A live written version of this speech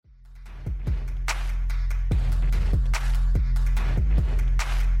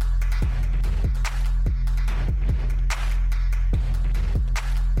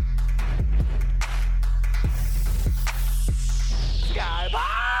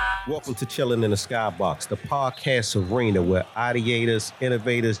Welcome to Chillin' in the Skybox, the podcast arena where ideators,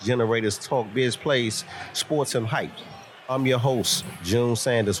 innovators, generators talk biz plays, sports, and hype. I'm your host, June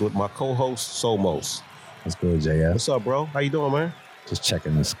Sanders, with my co-host, Somos. What's good, JS? What's up, bro? How you doing, man? Just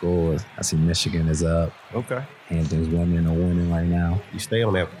checking the scores. I see Michigan is up. Okay. Hampton's women are winning right now. You stay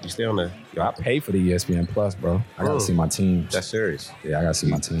on that. Yo, I pay for the ESPN Plus, bro. I gotta see my team. That's serious. Yeah, I gotta see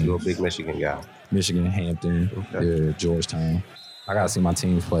my team. You're a big Michigan guy. Michigan, Hampton, yeah, Georgetown. I gotta see my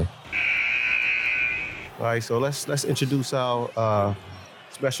teams play. All right, so let's introduce our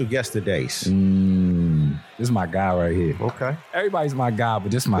special guest today. This is my guy right here. Okay. Everybody's my guy, but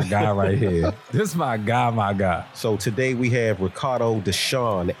this is my guy right here. This is my guy. So today we have Ricardo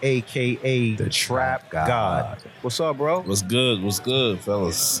Deshawn, a.k.a. the Trap God. What's up, bro? What's good,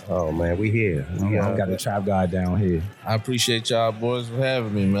 fellas? Oh, man, we here. We got the Trap God down here. I appreciate y'all boys for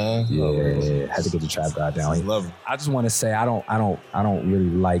having me, man. Yeah, had to get the Trap God down here. Love it. I just want to say I don't really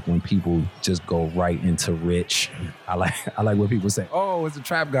like when people just go right into Rich. I like when people say, "Oh, it's a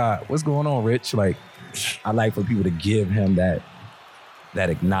Trap God. What's going on, Rich?" Like, I like for people to give him that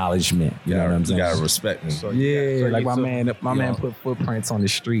acknowledgement. You know what I'm saying? You gotta respect me. So my man put footprints on the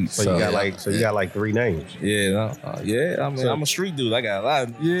street. So you got like three names. Yeah, I mean, I'm a street dude. I got a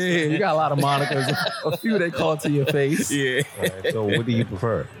lot. You got a lot of monikers. A few they call to your face. Yeah. Right, so what do you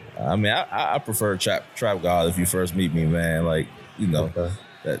prefer? I mean, I prefer Trap God if you first meet me, man. Like, you know. Okay.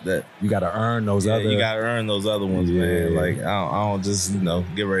 That you gotta earn those other. You gotta earn those other ones, man. Like I don't just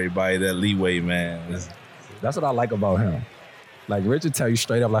give everybody that leeway, man. That's what I like about him. Like Richard tell you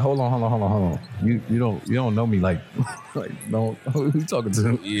straight up, like hold on. You don't know me, like don't who you talking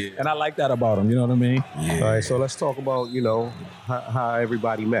to? Yeah. And I like that about him. You know what I mean? Yeah. All right, so let's talk about how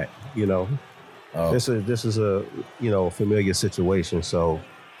everybody met. This is a familiar situation. So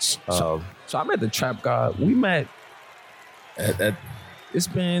I met the Trap God. We met at it's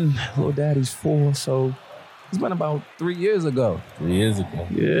been Little Daddy's 4, so it's been about 3 years ago. 3 years ago.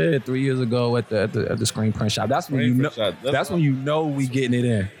 Yeah, 3 years ago at the screen print shop. That's when when you know we getting it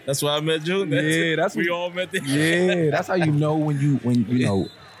in. That's why I met you. That's we all met there. Yeah, that's how you know when you know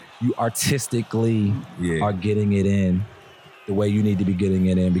you artistically are getting it in the way you need to be getting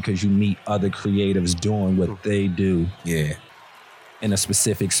it in, because you meet other creatives doing what they do. Yeah. In a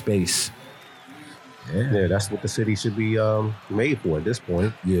specific space. Yeah, that's what the city should be made for at this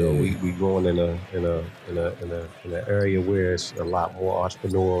point. Yeah, we going in an area where it's a lot more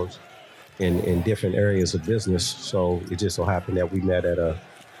entrepreneurs in different areas of business. So it just so happened that we met at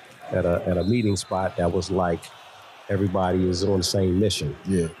a meeting spot that was like everybody is on the same mission.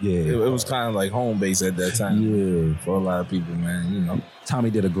 Yeah. It was kind of like home base at that time. Yeah, for a lot of people, man.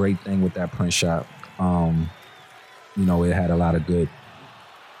 Tommy did a great thing with that print shop. It had a lot of good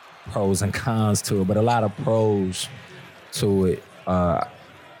pros and cons to it, but a lot of pros to it.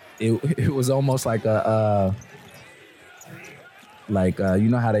 It was almost like you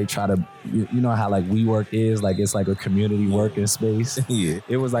know how they try to, you know how like WeWork is, like it's like a community working space. Yeah,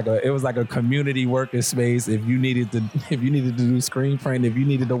 it was like a community working space. If you needed to do screen print, if you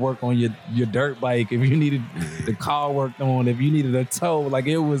needed to work on your dirt bike, if you needed the car worked on, if you needed a tow, like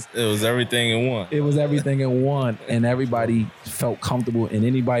it was everything in one. It was everything in one, and everybody felt comfortable. And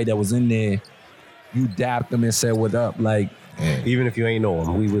anybody that was in there, you dapped them and said what up, like even if you ain't know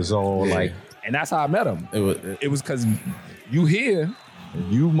them, we was all like, and that's how I met him. It was because you here,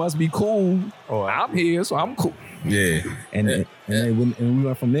 you must be cool. Oh, I'm here, so I'm cool. Yeah, and we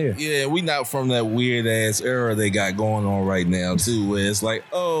went from there. Yeah, we not from that weird ass era they got going on right now too, where it's like,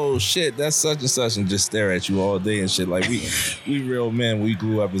 oh shit, that's such and such, and just stare at you all day and shit. Like we real men. We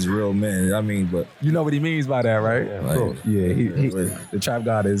grew up as real men. I mean, but you know what he means by that, right? Yeah, the Trap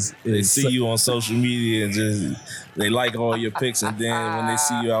God is they see you on social media and just they like all your pics, and then when they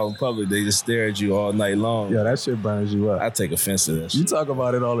see you out in public, they just stare at you all night long. Yeah, that shit burns you up. I take offense to that shit. You talk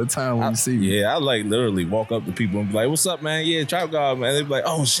about it all the time when you see me. Yeah, I like literally walk up to people and be like, "What's up, man? Yeah, Trap God, man." They be like,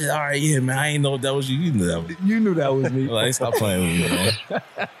 "Oh shit, all right, yeah, man. I ain't know that was you. You knew that was you knew that was me." Like, stop playing with me, man.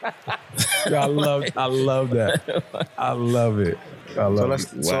 I love that. I love it. So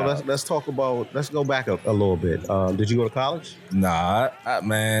let's talk about. Let's go back a little bit. Did you go to college? Nah,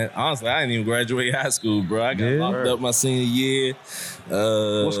 man. Honestly, I didn't even graduate high school, bro. I got locked up my senior year.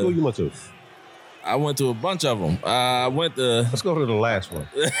 What school you went to? I went to a bunch of them. Let's go to the last one.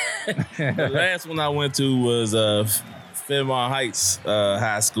 The last one I went to was Fairmont Heights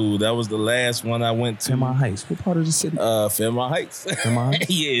High School. That was the last one I went to. Fairmont Heights. What part of the city? Fairmont Heights. Fairmont Heights?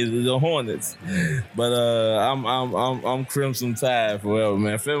 Yeah, the Hornets. But I'm Crimson Tide forever,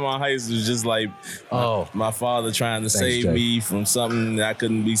 man. Fairmont Heights was just like my father trying to save Jay. me from something that I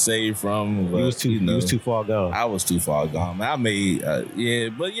couldn't be saved from. But, You was too far gone. I was too far gone, man. I made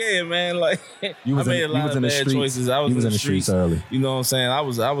man, like You was I made in- a you lot was of in the bad streets. choices. I was You was in the streets early. You know what I'm saying? I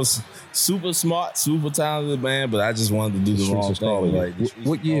was super smart, super talented, man, but I just wanted to do the streets wrong was calling thing. you. Like, the streets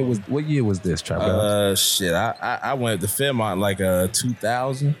What year was this, Trap? shit. I went to Fairmont like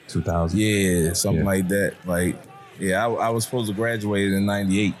 2000. 2000. Yeah, something Yeah. like that. Like, yeah, I was supposed to graduate in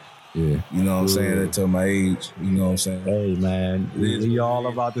 98. Yeah. You know what I'm saying? Until my age. You know what I'm saying? Hey man, we all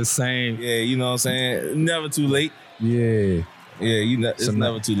about the same. Yeah, you know what I'm saying? Never too late. Yeah. Yeah, it's So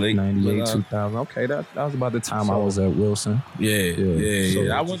never too late. 98, But, 2000. Okay, that was about the time I So- was at Wilson. Yeah.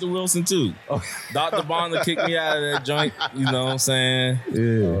 So- I went to Wilson too. Dr. Bonner kicked me out of that joint. You know what I'm saying?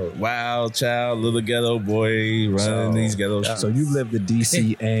 Yeah. Wild child, little ghetto boy running these ghetto So you lived in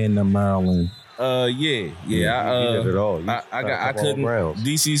DC and Maryland. yeah. You did it all. You I covered all couldn't. grounds.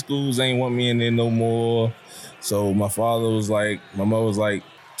 DC schools ain't want me in there no more. So my father was like, my mother was like,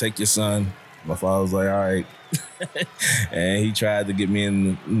 take your son. My father was like, all right. And he tried to get me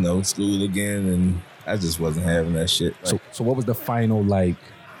in, school again, and I just wasn't having that shit. Like, So what was the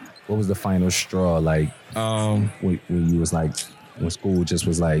final straw like when you was like when school just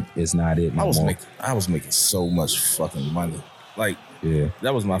was like it's not it no more? I was making so much fucking money. Like, Yeah.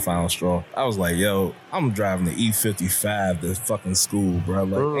 that was my final straw. I was like, yo, I'm driving the E55 to fucking school, bro.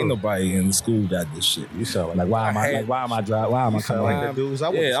 Like, ain't nobody in the school got this shit. You sound Like why am I driving? Why am I you sound coming? like the dudes I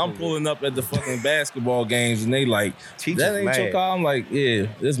went Yeah, to I'm school pulling up at the fucking basketball games, and they like, Teachers that ain't your mad. car. I'm like, yeah,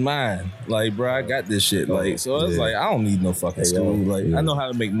 it's mine. Like, bro, I got this shit. Like, so it's Yeah. like, I don't need no fucking school. Like, yeah. I know how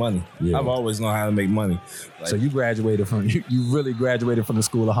to make money. Yeah. I've always known how to make money. Like, So you graduated from you really graduated from the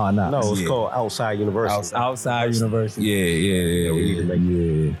School of Hard Knocks. No, it's Yeah. called Outside University. Outside university. yeah. we need to make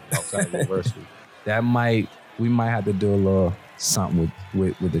Yeah. Outside University. We might have to do a little something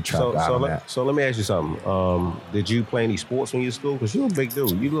with the trap So, guy so, on let, that. so let me ask you something. Did you play any sports when you were in school? Because you're a big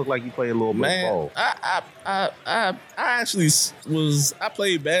dude. You look like you play a little bit of Man, ball. I actually I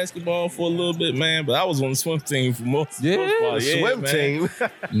played basketball for a little bit, man, but I was on the swim team for most part. Swim man. team.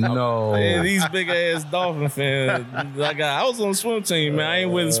 No. Yeah, these big ass Dolphin fans. I was on the swim team, man. I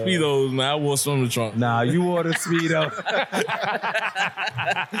ain't wearing Speedos, man. I wore swimming trunks. Nah, you wore the Speedo.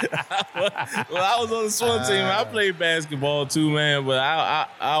 Well, I was on the swim team. I played basketball too, man. But I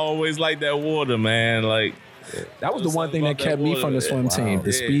always liked that water, man. Like, That was the one thing that kept me from the swim team,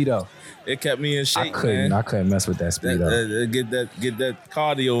 the Yeah. Speedo. it kept me in shape, I man. couldn't mess with that Speedo. Get that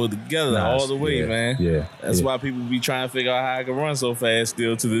cardio together Nah, all the way, yeah, man. yeah, That's yeah. why people be trying to figure out how I can run so fast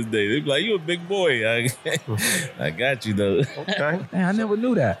still to this day. They be like, "You a big boy." I got you though. Okay. Man, I never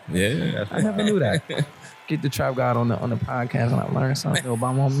knew that. Yeah. I never knew that. Get the Trap God on the podcast and I learned something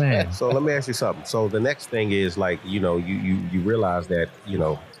about my man. So let me ask you something. So the next thing is like, you realize that,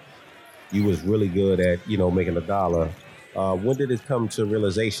 you was really good at, making $1. When did it come to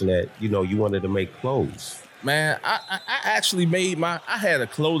realization that, you wanted to make clothes? Man, I actually made I had a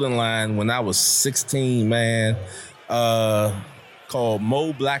clothing line when I was 16, man, called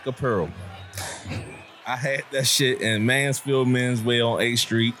Mo Black Apparel. I had that shit in Mansfield Menswear on 8th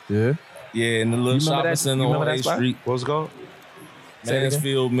Street. Yeah. Yeah, in the little You remember shopping that- center you on remember that 8th spot? Street. What's it called? Say it again.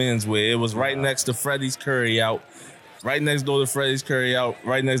 Mansfield Menswear. It was right next to Freddy's Curry Out. Right next door to Freddy's Curry Out.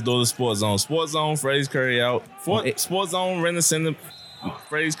 Right next door to Sports Zone. Sports Zone, Freddy's Curry Out. Sports Zone, Renner Center,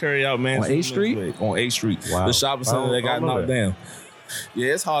 Freddy's Curry Out, man. On 8th Street? On 8th Street. Wow. The shopping center that I got don't know knocked down.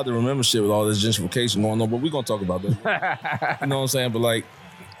 Yeah, it's hard to remember shit with all this gentrification going on, but we're going to talk about that. You know what I'm saying? But like,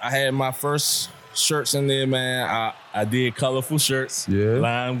 I had my first shirts in there, man. I did colorful shirts. Yeah.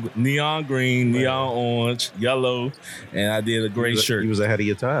 Lime, neon green, neon orange, yellow, and I did a gray shirt. You was ahead of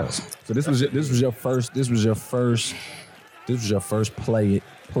your time. So this was your first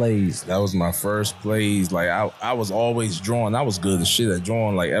plays. That was my first plays. Like I was always drawing. I was good as shit at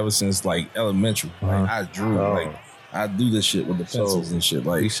drawing. Like ever since like elementary. Like I drew. Oh. Like I do this shit with the pencils and shit. He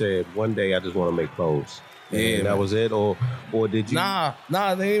Like said, one day I just want to make clothes. Yeah, And that man. was it? Or did you? nah, they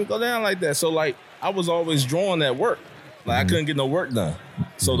didn't even go down like that. So like I was always drawing at work. Like I couldn't get no work done.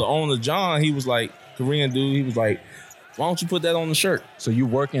 So the owner John, he was like Korean dude. He was like, why don't you put that on the shirt? So you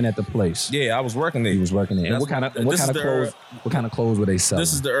working at the place? Yeah, I was working there. He was working there. And That's what kind of what- what this kind is of clothes? What kind of clothes were they selling?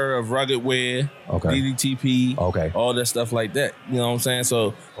 This is the era of rugged wear, Okay. DDTP, Okay. all that stuff like that. You know what I'm saying?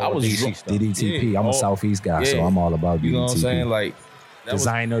 So I All was DC dra- stuff. DDTP. Yeah, I'm a all- Southeast guy, so yeah. I'm all about DDTP. You know what I'm saying? Like that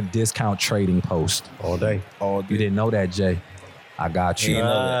Designer discount trading post. All day. was all You didn't know that, Jay. I got you. Ain't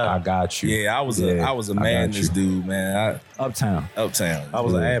know that. I got you. Yeah, I was a I got madness you. dude, man. Uptown. Uptown. I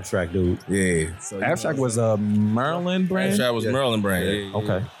was an abstract dude. Yeah. So, Abstract was a Maryland brand. Abstract was Maryland brand.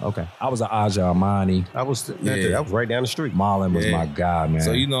 Yeah. Okay. I was an Aja Armani. I was Yeah. I was right down the street. Marlon was Yeah. my guy, man.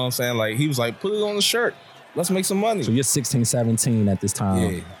 So you know what I'm saying? Like he was like, put it on the shirt. Let's make some money. So you're 16, 17 at this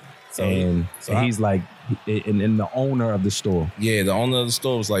time. Yeah. So, and so I- he's like, and the owner of the store. yeah, the owner of the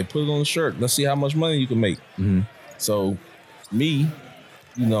store was like, put it on the shirt. Let's see how much money you can make. Mhm. So me,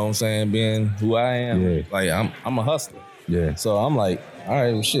 you know what I'm saying, being who I am, Yeah. like I'm a hustler. Yeah. So I'm like, all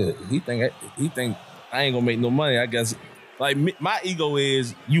right, well, shit. He think I ain't gonna make no money. I guess like my ego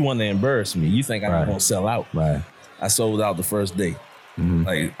is you want to embarrass me. You think I'm Right. gonna sell out. Right. I sold out the first day. Mhm.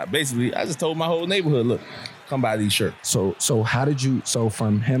 Like I just told my whole neighborhood, look, come buy these shirts. So how did you? So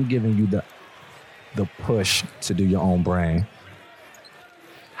from him giving you the push to do your own brand,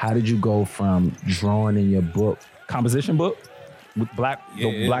 how did you go from drawing in your book, composition book, with black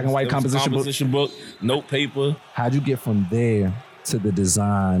and white it was a composition book? book, note paper. How'd you get from there to the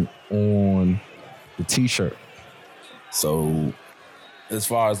design on the T-shirt? So as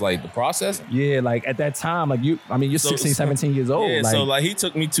far as like the process, Yeah, like at that time, like you're So- 16, 17 years old. yeah. like, So like he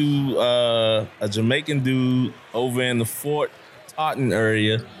took me to a Jamaican dude over in the Fort Totten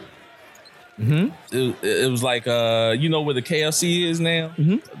area. Mhm. It was like you know where the KFC is now.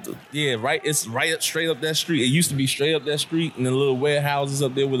 Mhm. Yeah, right. It's right up straight up that street. It used to be straight up that street, and the little warehouses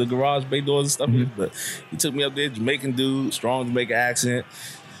up there with the garage bay doors and stuff. Mm-hmm. But he took me up there, Jamaican dude, strong Jamaican accent.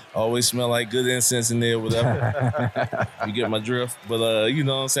 Always smell like good incense in there, whatever. You get my drift. But you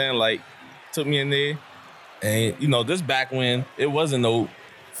know what I'm saying? Like, took me in there, and you know, this back when it wasn't no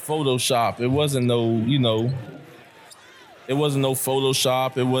Photoshop. It wasn't no, you know. It wasn't no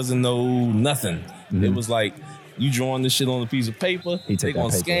Photoshop. It wasn't no nothing. It was like you drawing this shit on a piece of paper. He They took that gonna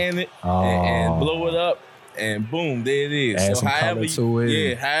paper. scan it Oh. and blow it up, and boom, there it is. Add So some however, color to it.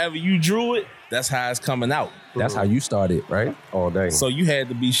 yeah, however you drew it, that's how it's coming out. That's how you started, right? All day. So you had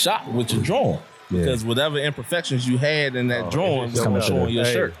to be shocked with your drawing Yeah. because whatever imperfections you had in that drawing was coming gonna show on your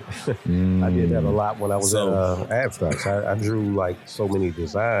Hey. shirt. I did that a lot when I was So- at Abstracts. I drew like so many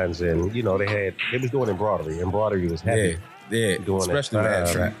designs, and you know they was doing embroidery. Embroidery was heavy. Yeah, doing especially that with time.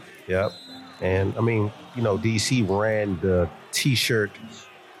 abstract. Yep. And I mean, you know, DC ran the T-shirt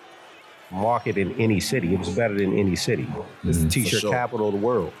market in any city. It was better than any city. It's the T-shirt sure. capital of the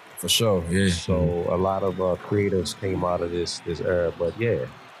world. For sure, yeah. So a lot of creatives came out of this era. But yeah,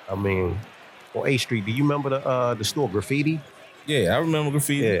 I mean, on A Street, do you remember the store Graffiti? Yeah, I remember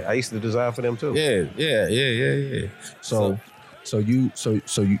graffiti. Yeah, I used to design for them too. Yeah.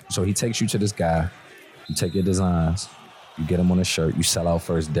 So he takes you to this guy. You take your designs, you get them on a shirt, you sell out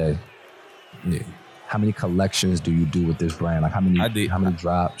first day. Yeah. How many collections do you do with this brand? Like how many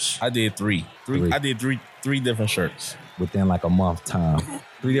drops I did three. Three. I did three different shirts. within like a month time?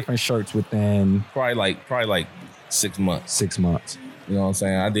 3 different shirts within Probably like 6 months. 6 months. You know what I'm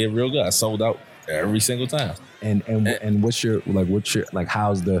saying? I did real good. I sold out every single time. And what's your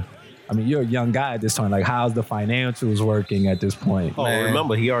how's the you're a young guy at this time. Like how's the financials working at this point? Oh, Man.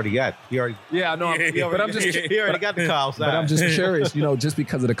 remember he already Yeah, I know. But I'm just he already got the car outside. But I'm just curious, just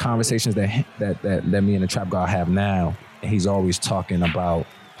because of the conversations that me and the Trap God have now, and he's always talking about,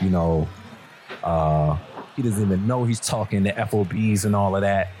 he doesn't even know he's talking to FOBs and all of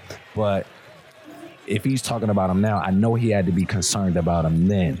that. But if he's talking about him now, I know he had to be concerned about him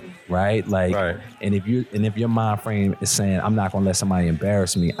then, right? Like, Right. and if your mind frame is saying, I'm not gonna let somebody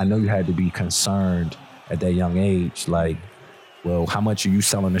embarrass me, I know you had to be concerned at that young age, like, well, how much are you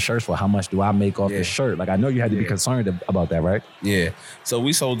selling the shirts for? How much do I make off Yeah. the shirt? Like, I know you had to be concerned about that, right? Yeah. So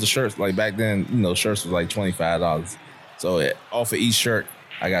we sold the shirts like back then. Shirts was like $25. So off of each shirt,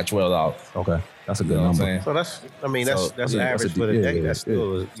 I got $12. Okay, that's a You good know what I'm number. saying? So that's So, average for the day. That's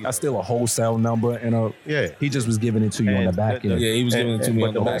still That's still a wholesale number, and yeah. he just was giving it to you on the And back end. Yeah, he was giving it to me but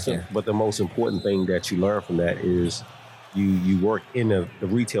on the back end. But the most important thing that you learn from that is you work in the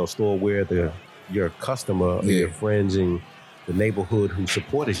retail store where your customer, or Yeah. your friends in the neighborhood who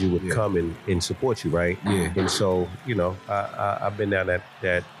supported you would come and support you, right? Yeah. And so I've been down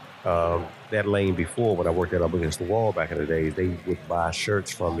that lane before when I worked at Up Against the Wall back in the days. They would buy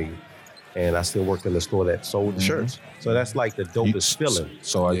shirts from me, and I still worked in the store that sold the shirts. So that's like the dopest feeling.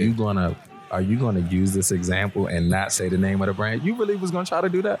 So are you gonna use this example and not say the name of the brand? You really was gonna try to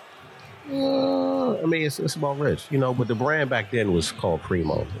do that? I mean, it's about Rich, but the brand back then was called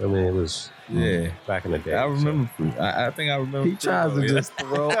Primo. I mean, it was Yeah. back in the day. I remember. I think I remember. He tries to just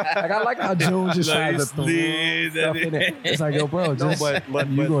throw. Like I like how June just No, tries to he's throw lit. stuff in it. It's like, yo, bro, No, just but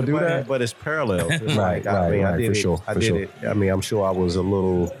you gonna do that? But it's parallels. It's Right, like, I mean, I right, did for it. sure, I for did sure. it. I mean, I'm sure I was a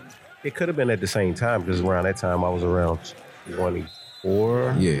little. It could have been at the same time because around that time I was around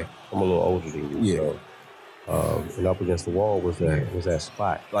 24. Yeah. I'm a little older than you. Yeah. So, and up against the wall was that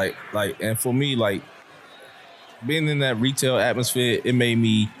spot. Like, and for me, like being in that retail atmosphere,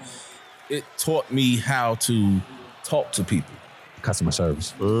 it taught me how to talk to people. Customer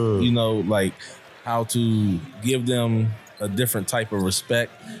service. You know, like how to give them a different type of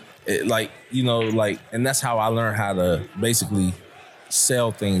respect. And that's how I learned how to basically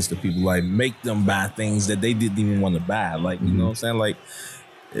sell things to people, like make them buy things that they didn't even want to buy. Like, you know what I'm saying? Like,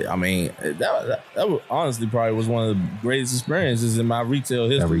 I mean, that was honestly probably was one of the greatest experiences in my retail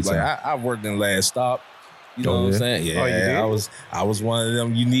history. Like, I worked in Last Stop. You know what I'm saying? Yeah, you did? I was one of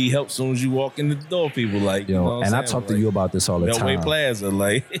them. You need help as soon as you walk in the door. People like, you know what I'm and saying? I talk to you about this all the time. Beltway Plaza,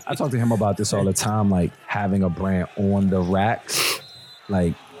 like I talk to him about this all the time. Like having a brand on the racks,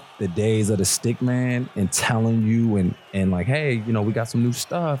 like the days of the stick man, and telling you and like, hey, you know, we got some new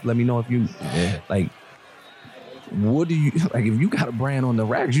stuff. Let me know if you like. What do you like? If you got a brand on the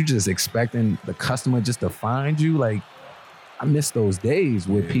racks, you just expecting the customer just to find you, like. I miss those days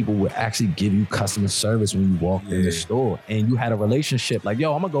where people would actually give you customer service when you walked in the store and you had a relationship like,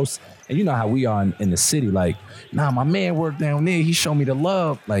 yo, I'm gonna go. And you know how we are in the city. Like, nah, my man worked down there. He showed me the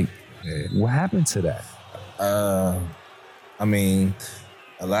love. Like, what happened to that? I mean,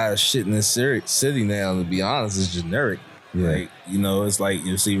 a lot of shit in this city now, to be honest, is generic. Yeah. Like, you know, it's like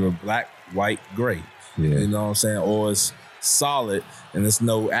you see black, white, gray. Yeah. You know what I'm saying? Or it's solid and there's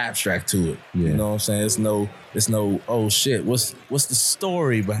no abstract to it. Yeah. You know what I'm saying? It's no, oh shit, what's the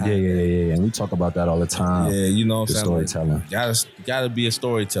story behind it? Yeah. And we talk about that all the time. Yeah, you know what I'm saying? Storytelling. Like, gotta be a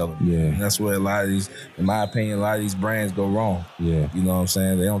storyteller. Yeah. And that's where a lot of these, in my opinion, a lot of these brands go wrong. Yeah. You know what I'm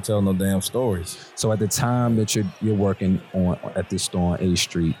saying? They don't tell no damn stories. So at the time that you're working at this store on A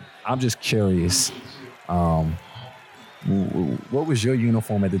Street, I'm just curious, what was your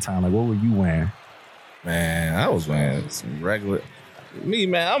uniform at the time? Like, what were you wearing? Man, I was wearing some regular. Me,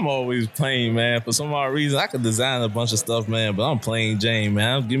 man, I'm always plain, man. For some odd reason, I could design a bunch of stuff, man, but I'm plain Jane,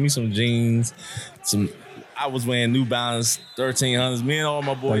 man. Give me some jeans, I was wearing New Balance 1300s. Me and all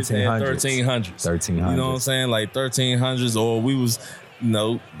my boys had 1300s. 1300s. You know what I'm saying? Like 1300s, or we was, you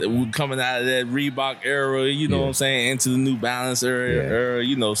know, we coming out of that Reebok era, you know what I'm saying, into the New Balance era,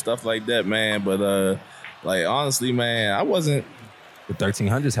 you know, stuff like that, man. But like honestly, man, I wasn't. The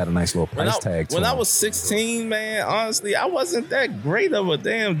 1300s had a nice little price tag to When them. I was 16, man, honestly, I wasn't that great of a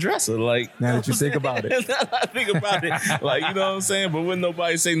damn dresser. Like, now that you think about it. Now that I think about it, like, you know what I'm saying? But wouldn't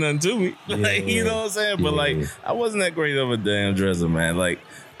nobody say nothing to me. Like, you know what I'm saying? But like, I wasn't that great of a damn dresser, man. Like,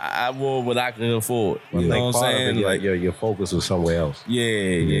 I wore what I could afford. You know what I'm saying? Like your focus was somewhere else.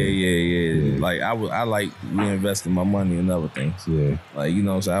 Yeah. Like I like reinvesting my money in other things. Yeah. Like, you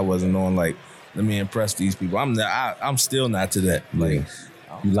know what I'm saying? I wasn't on like, let me impress these people. I'm still not to that. Like,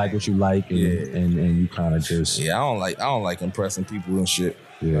 you like what you like, and you kind of just I don't like impressing people and shit.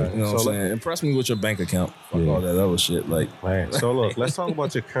 Yeah. You know what I'm saying? Impress me with your bank account. Fuck all that other shit. Like, man. So look, let's talk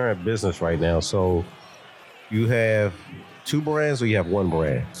about your current business right now. So you have 2 brands or you have 1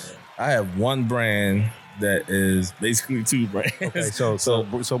 brand? I have 1 brand that is basically 2 brands. Okay,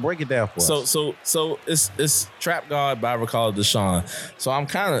 so break it down for us. So it's Trap God by Ricardo Deshawn. So I'm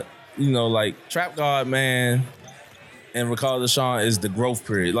kind of, you know, like Trap God, man, and Ricardo Deshawn is the growth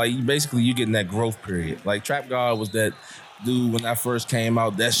period. Like, you getting that growth period. Like, Trap God was that dude when I first came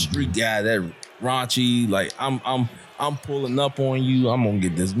out, that street guy, that raunchy. Like, I'm pulling up on you. I'm gonna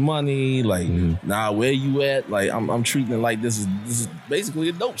get this money. Like, nah, where you at? Like, I'm treating it like this is basically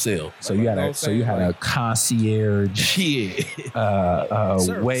a dope sale. So you had a concierge,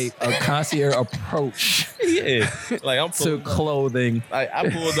 a concierge approach, Like I'm to clothing. I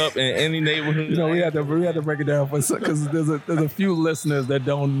pulled up in any neighborhood. You know, we had to break it down because there's a few listeners that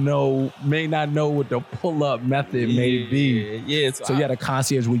may not know what the pull up method may be. Yeah. So you had a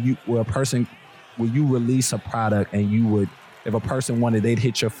concierge where you release a product and you would, if a person wanted, they'd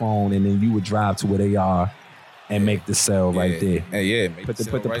hit your phone and then you would drive to where they are and make the sale right there. Put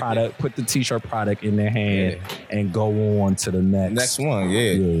the product, put the t-shirt product in their hand and go on to the next one.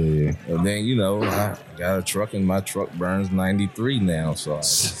 Yeah. And then, you know, I got a truck and my truck burns 93 now, so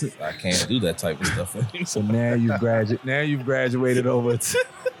I can't do that type of stuff anymore. So now you've graduated over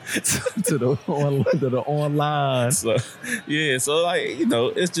to the online. So like, you know,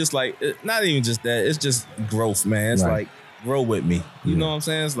 it's just like, not even just that, it's just growth, man. It's like, grow with me. You know what I'm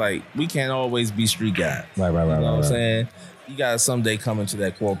saying? It's like, we can't always be street guys. Right. You know what I'm saying? You gotta someday come into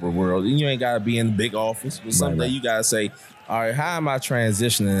that corporate world, and you ain't gotta be in the big office, but someday you gotta say, all right, how am I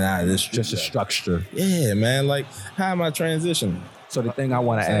transitioning out of this? Just a structure. Yeah, man. Like, how am I transitioning? So the thing I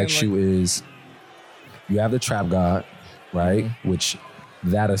want to ask you is, you have the Trap God, right? Which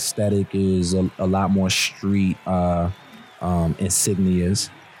that aesthetic is a lot more street insignias.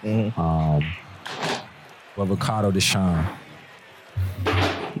 But Ricardo Deshaun,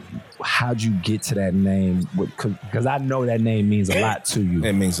 how'd you get to that name? Because I know that name means a lot to you.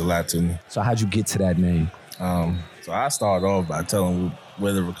 It means a lot to me. So how'd you get to that name? So I started off by telling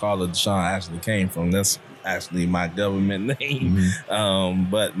where the Ricardo Deshaun actually came from. That's actually my government name.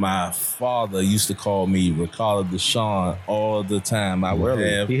 But my father used to call me Ricardo Deshaun all the time. I would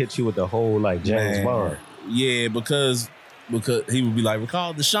have. He hit you with the whole like James Bond. Yeah, because he would be like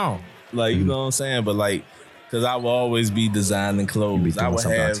Ricardo Deshaun, like you know what I'm saying. But like, because I would always be designing clothes. I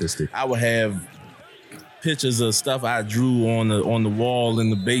would have pictures of stuff I drew on the wall in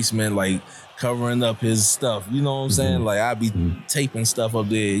the basement, like covering up his stuff. You know what I'm saying? Like I'd be taping stuff up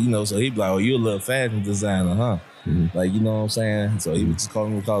there. You know, so he'd be like, "Oh, you're a little fashion designer, huh?" Like, you know what I'm saying? So he was just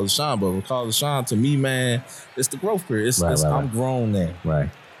calling me Ricardo Deshaun. But Ricardo Deshaun, to me, man, it's the growth period. I'm grown now. Right.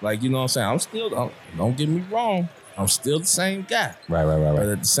 Like, you know what I'm saying? I'm still, don't get me wrong, I'm still the same guy. Right. But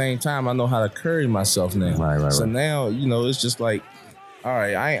at the same time, I know how to carry myself now. Right. So now, you know, it's just like, all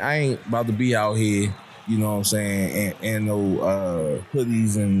right, I ain't about to be out here, you know what I'm saying, and no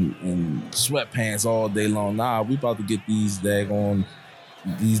hoodies and sweatpants all day long. Nah, we about to get these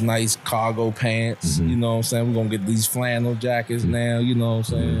these nice cargo pants, you know what I'm saying? We're going to get these flannel jackets now, you know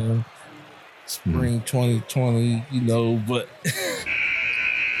what I'm saying? Spring 2020, you know, but...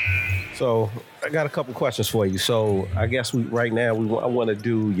 So I got a couple questions for you. So I guess I want to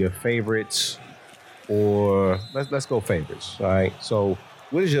do your favorites, or let's go favorites. All right. So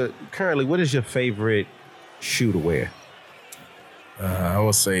what is your favorite shoe to wear? I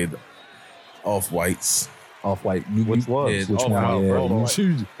would say the Off-Whites. Off-White. Which ones? Which one?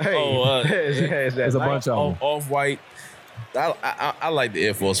 Hey, there's a bunch of them. Off-White. I like the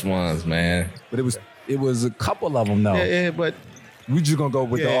Air Force Ones, man. But it was a couple of them though. Yeah, but we just gonna go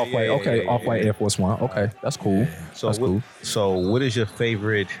with the Off-White. Okay, Off-White Air Force One. Okay, that's cool. So cool. So what is your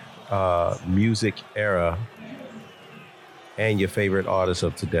favorite music era and your favorite artist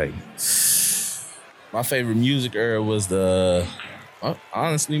of today? My favorite music era was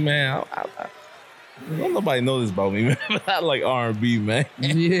honestly, man, don't nobody know this about me, man, but I like R&B, man.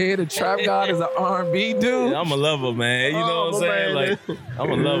 Yeah, the Trap God is an R&B dude. Yeah, I'm a lover, man. You know what I'm saying? Man. Like, I'm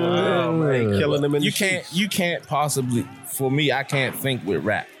a lover, man. Killing them in You can't possibly, for me, I can't think with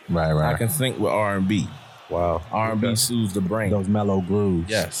rap. Right. I can think with R&B. Wow. R&B soothes the brain. Those mellow grooves.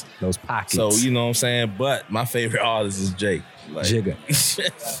 Yes. Those pockets. So, you know what I'm saying? But my favorite artist is Jay. Like, Jigga.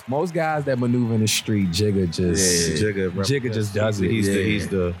 Most guys that maneuver in the street, Jigga just does it. He's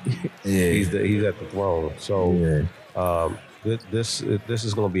at the throne. So this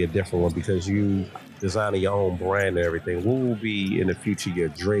is going to be a different one because you designing your own brand and everything. What will be in the future your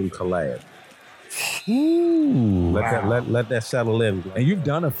dream collab? Ooh, let that settle in. And you've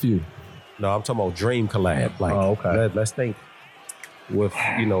done a few. No, I'm talking about dream collab. Like, okay. Let's think with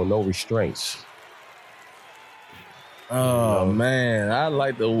no restraints. Oh man, I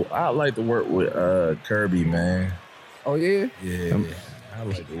like to work with Kirby, man. Oh yeah? Yeah. I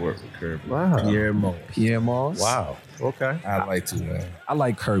like to work with Kirby. Wow. Pierre Moss. Wow. Okay. I like to, man. I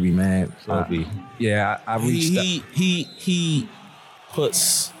like Kirby, man. Kirby. I reached he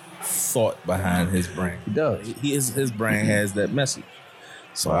puts thought behind his brand. He does. His brand has that message.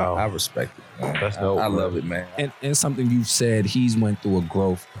 So wow. I respect it, man. That's dope, I love it, man. And something you've said, he's went through a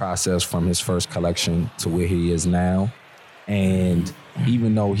growth process from his first collection to where he is now. And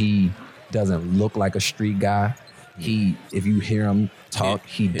even though he doesn't look like a street guy, if you hear him talk,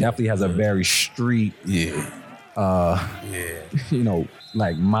 he definitely has a very street,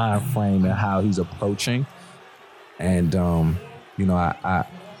 like mind frame and how he's approaching. And I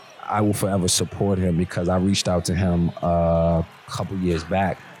will forever support him because I reached out to him a couple years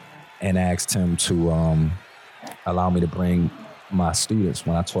back and asked him to allow me to bring my students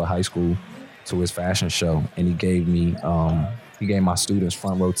when I taught high school to his fashion show, and he gave my students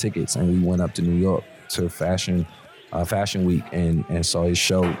front row tickets, and we went up to New York to Fashion Week and saw his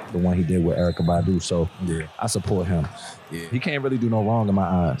show, the one he did with Erykah Badu. So I support him. Yeah. He can't really do no wrong in my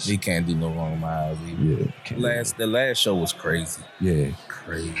eyes. He can't do no wrong in my eyes either. Yeah, the last show was crazy. Yeah,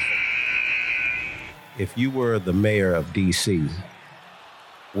 crazy. If you were the mayor of DC,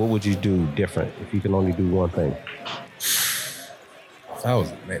 what would you do different if you can only do one thing? If I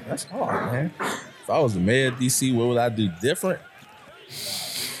was the mayor, that's hard, man. If I was the mayor of DC, what would I do different?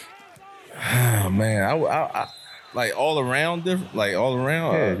 Oh, man, I like all around different, like all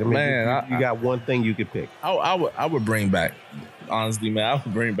around. Yeah, I mean, man, you got one thing you could pick. I would bring back, honestly, man. I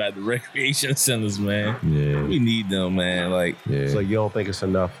would bring back the recreation centers, man. Yeah, we need them, man. Like, so you don't think it's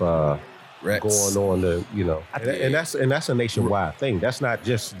enough going on to and that's a nationwide thing. That's not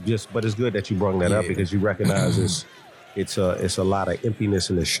just, but it's good that you brought that up because you recognize it's a lot of emptiness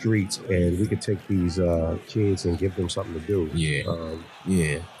in the streets, and we could take these kids and give them something to do.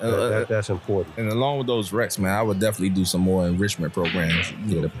 Yeah. That's important. And along with those recs, man, I would definitely do some more enrichment programs.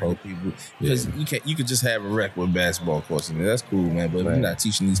 You know, pro people, because you could just have a rec with basketball courts, and that's cool, man. But if you're not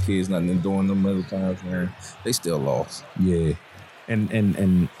teaching these kids nothing and doing them other times, man, they still lost. Yeah.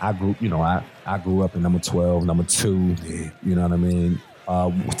 And I grew, you know, I grew up in number 12, number 2. Yeah. You know what I mean?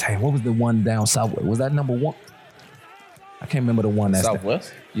 What was the one down south? Was that number 1? I can't remember the one that's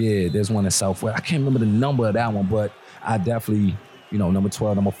Southwest. Yeah, there's one in Southwest. I can't remember the number of that one, but I definitely, you know, number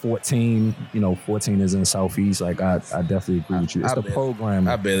 12, number 14. You know, 14 is in Southeast. Like I definitely agree with you. It's the program.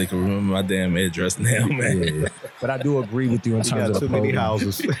 I barely can remember my damn address now, man. Yeah. But I do agree with you in terms of the too program. many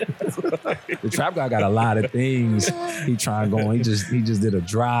houses. The Trap Guy got a lot of things he trying to go on. He just did a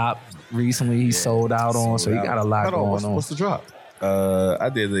drop recently. He sold out on, so he got a lot going on. What's the drop?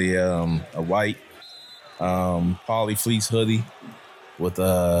 I did a white poly fleece hoodie with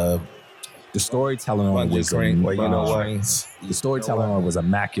the storytelling on it was well, you know what? The storytelling on it was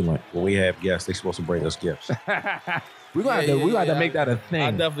immaculate. When we have guests, they supposed to bring us gifts. We gonna have to make that a thing.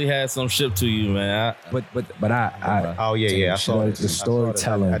 I definitely had some shipped to you, man. But I Oh yeah, I saw the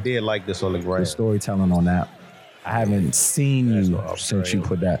storytelling. I did like this on the ground. The storytelling on that. I haven't seen you since you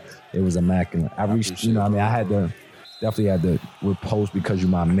put that. It was immaculate. I reached, you know, I mean, I definitely had to repost because you're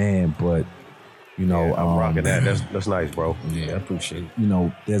my man, but you know, yeah, I'm rocking that. That's nice, bro. Yeah, I appreciate it. You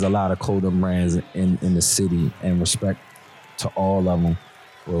know, there's a lot of clothing brands in the city, and respect to all of them.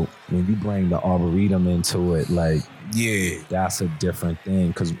 But when you bring the Arboretum into it, like, that's a different thing.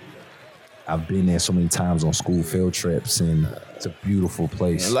 Because I've been there so many times on school field trips, and it's a beautiful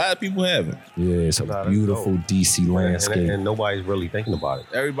place. A lot of people haven't. Yeah, it's a beautiful DC landscape. And nobody's really thinking about it.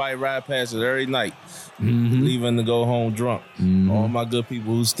 Everybody ride past it every night, leaving to go home drunk. All my good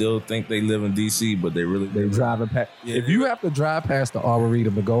people who still think they live in DC, but they driving past. Yeah. If you have to drive past the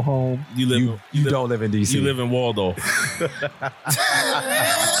Arboretum to go home, you don't live in DC. You live in Waldorf.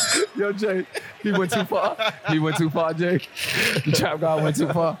 Yo, Jay, he went too far. He went too far, Jay. The Trap Guy went too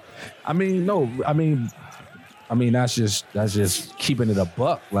far. I mean, that's just keeping it a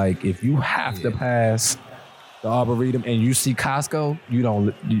buck. Like, if you have to pass the Arboretum and you see Costco, you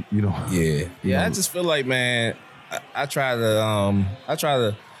don't. Yeah. I just feel like, man, I try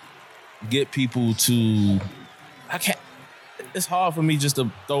to get people to. I can't. It's hard for me just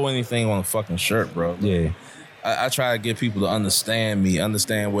to throw anything on a fucking shirt, bro. Yeah. I try to get people to understand me,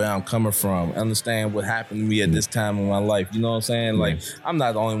 understand where I'm coming from, understand what happened to me at this time in my life. You know what I'm saying? Like, I'm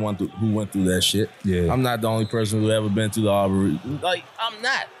not the only one who went through that shit. Yeah. I'm not the only person who ever been through the Arboretum. Like, I'm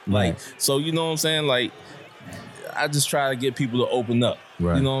not. Like, so you know what I'm saying? Like, I just try to get people to open up.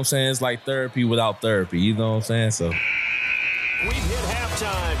 Right. You know what I'm saying? It's like therapy without therapy. You know what I'm saying? So we've hit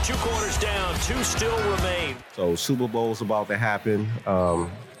halftime. 2 quarters down. 2 still remain. So Super Bowl's about to happen.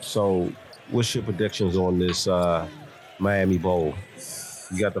 So what's your predictions on this Miami Bowl?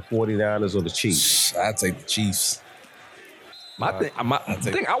 You got the 49ers or the Chiefs? I take the Chiefs. The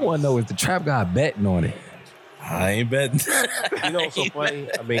thing I want to know is the Trap Guy betting on it. I ain't betting. You know what's so funny?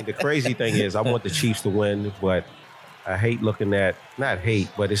 I mean, the crazy thing is I want the Chiefs to win, but I hate looking at, not hate,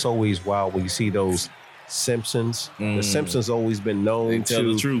 but it's always wild when you see those Simpsons. The Simpsons always been known They tell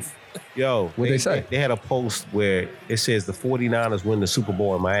to the truth. Yo, What'd they say? They had a post where it says the 49ers win the Super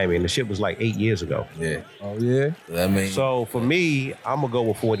Bowl in Miami, and the shit was like 8 years ago. Yeah. Oh, yeah? I mean, So for me, I'm gonna go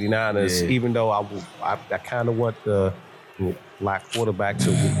with 49ers, even though I kind of want the black quarterback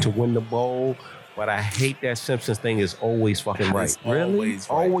to win the bowl, but I hate that Simpsons thing is always fucking right. Always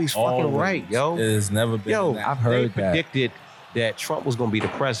fucking right, yo. It's never been. Yo, I've heard they predicted that Trump was going to be the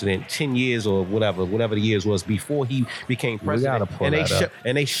president 10 years or whatever the years was before he became president.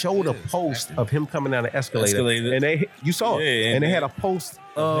 And they showed a post of him coming down the escalator. And you saw it. Yeah, and they had a post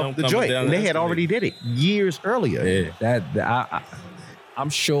of the joint. And they had already did it years earlier. Yeah. I'm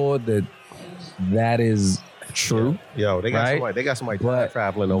sure that is true. Yo, they got somebody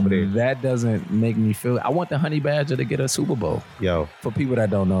traveling over there. That doesn't make me feel. I want the Honey Badger to get a Super Bowl. Yo, for people that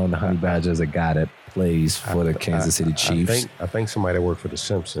don't know, the Honey Badger is a guy that plays for the Kansas City Chiefs. I think somebody that worked for the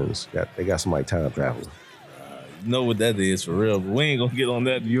Simpsons they got somebody time traveling. You know what that is for real, but we ain't gonna get on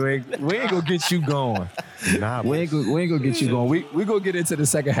that. We ain't gonna get you going. Nah, we ain't gonna get you going. We gonna get into the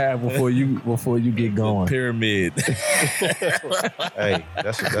second half before you get going. Pyramid. Hey,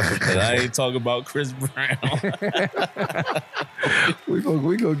 that's I ain't talking about Chris Brown. we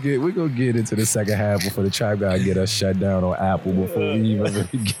gonna get into the second half before the Trap Guy get us shut down on Apple before we even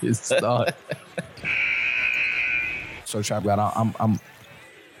really get started. So Trap Guy,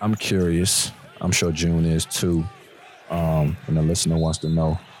 I'm curious. I'm sure June is too. And the listener wants to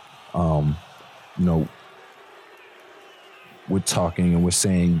know, we're talking and we're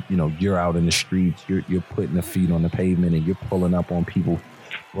saying, you know, you're out in the streets, you're putting the feet on the pavement and you're pulling up on people,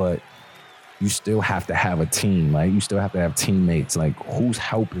 but you still have to have a team. Like, you still have to have teammates. Like, who's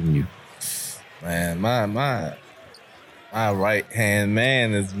helping you? Man, my right hand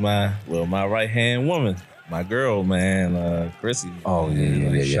man is my right hand woman, my girl, man, Chrissy. Oh,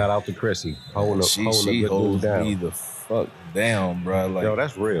 man. yeah. Shout out to Chrissy. She the holds down. me the fuck down, bro. Like, Yo,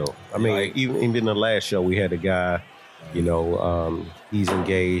 that's real. I mean, like- even in the last show, we had a guy, you know, he's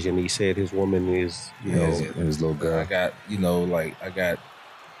engaged, and he said his woman is, you know, his little girl. I got, you know, like I got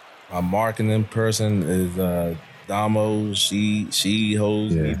my marketing person is Damo. She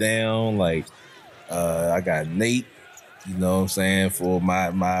holds me down. Like I got Nate, you know what I'm saying, for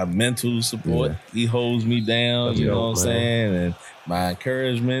my mental support. He holds me down, That's you know dope, what I'm man. saying? And my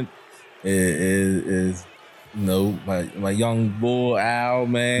encouragement is you know, my young boy Al,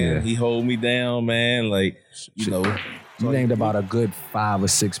 man. Yeah. He hold me down, man. Like, you know. You named about a good 5 or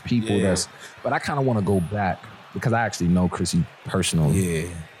 6 people but I kind of want to go back because I actually know Chrissy personally. Yeah.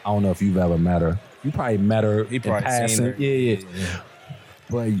 I don't know if you've ever met her. You probably met her He in probably passing. seen her. Yeah.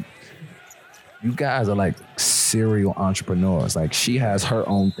 But you guys are like serial entrepreneurs. Like, she has her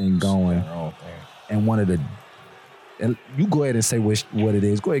own thing going, and one of the, and you go ahead and say what it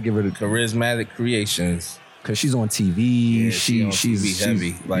is. Go ahead and give her the, Charismatic Creations. because she's on TV. Yeah, she's TV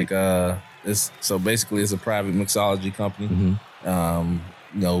heavy. Like it's so basically it's a private mixology company. Mhm.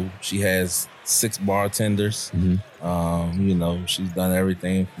 You know, she has 6 bartenders. You know, she's done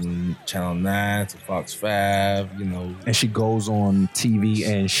everything from Channel 9 to Fox 5, you know. And she goes on TV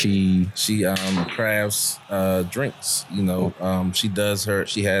and she crafts drinks, you know.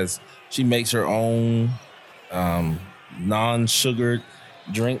 She makes her own non-sugared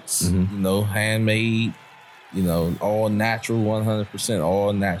drinks, you know, handmade, you know, all natural, 100%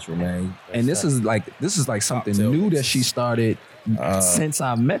 all natural, man. and this is like something Cocktail new that mixes. she started since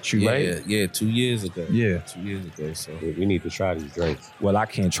I met you, right? Yeah, 2 years ago. Yeah. 2 years ago. So We need to try these drinks. Well, I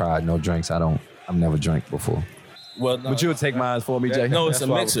can't try no drinks. I've never drank before. well, no, But you'll take mine for me, Jay. no, it's a That's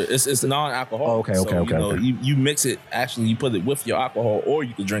why- mixer. It's non-alcoholic. Oh, okay, So, okay, you know, okay. You mix it. Actually, you put it with your alcohol, or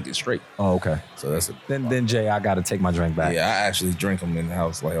you can drink it straight. Oh, okay. So that's it. Then Jay, I got to take my drink back. Yeah, I actually drink them in the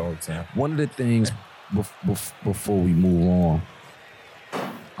house like all the time. One of the things before we move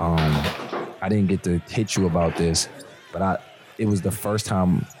on, I didn't get to hit you about this, but it was the first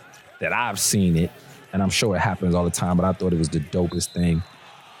time that I've seen it, and I'm sure it happens all the time, but I thought it was the dopest thing.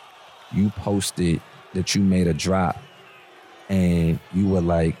 You posted that you made a drop, and you were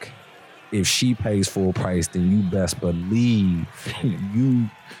like, if she pays full price, then you best believe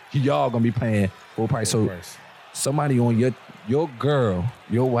y'all gonna be paying full price. So somebody on your girl,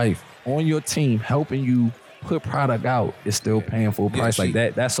 your wife, on your team helping you put product out is still paying full price. she-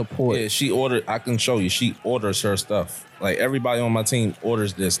 like that support. Yeah, she ordered. I can show you. She orders her stuff. Like everybody on my team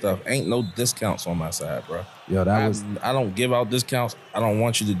orders their stuff. Ain't no discounts on my side, bro. Yo, that was I don't give out discounts. I don't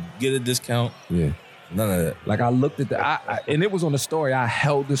want you to get a discount. yeah. None of that. Like I looked at and it was on the story. I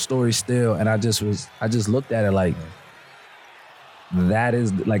held the story still, and I just looked at it like that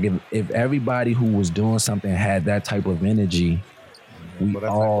is like if everybody who was doing something had that type of energy, we Well, that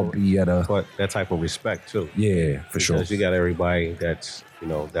all type of- be at a But that type of respect too. yeah for sure. Because you got everybody that's, you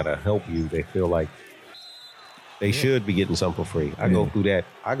know, that'll help you. They feel like they should be getting something for free. I go through that,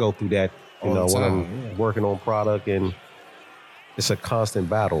 you All know, the when time, I'm yeah. working on product, and it's a constant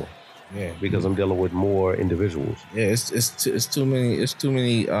battle Yeah, because I'm dealing with more individuals. yeah. It's too many. It's too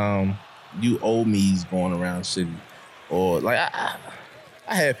many. You owe me's going around the city, or like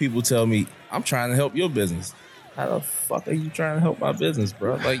I had people tell me I'm trying to help your business. How the fuck are you trying to help my business,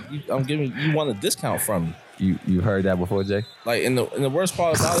 bro? Like I'm giving you want a discount from me. You heard that before, Jay? Like in the worst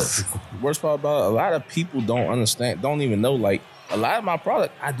part about it, a lot of people don't understand, don't even know. Like a lot of my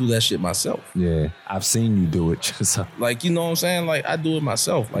product, I do that shit myself. Yeah, I've seen you do it. So, Like, you know what I'm saying? Like I do it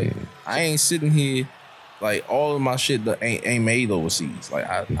myself. Like I ain't sitting here like all of my shit that ain't made overseas. Like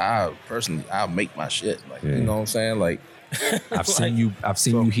I personally I'll make my shit. Like you know what I'm saying? Like I've seen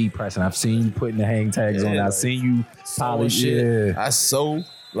you heat pressing. I've seen you putting the hang tags on. Yeah, I've like, seen you polish shit. Yeah. I sew,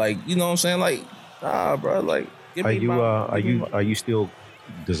 like, you know what I'm saying? Like, nah, bro, like give me Are you still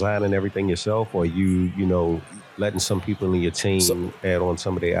designing everything yourself, or you know, letting some people in your team add on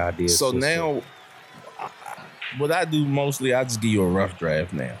some of their ideas? So now, what I do mostly, I just give you a rough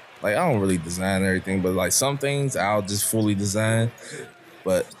draft now. Like, I don't really design everything, but like some things I'll just fully design.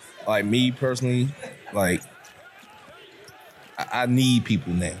 But like me personally, like I need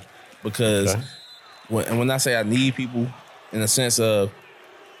people now because when I say I need people, in the sense of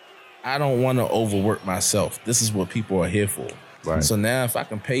I don't want to overwork myself. This is what people are here for. Right. So now, if I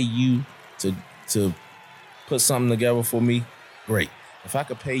can pay you to put something together for me, great. If I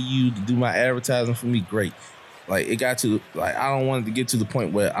could pay you to do my advertising for me, great. Like it got to like I don't want it to get to the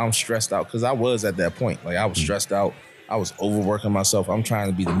point where I'm stressed out because I was at that point. Like I was stressed out. I was overworking myself. I'm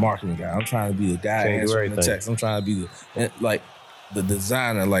trying to be the marketing guy. I'm trying to be the guy answering the text. I'm trying to be the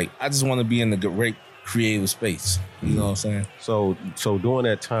designer. Like I just want to be in the great creative space. You know what I'm saying? So during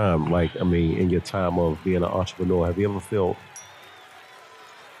that time, like I mean, in your time of being an entrepreneur, have you ever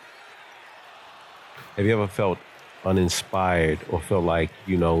felt uninspired or felt like,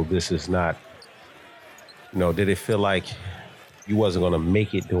 you know, this is not, you know, did it feel like you wasn't going to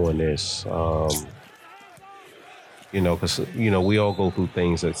make it doing this? You know, because, you know, we all go through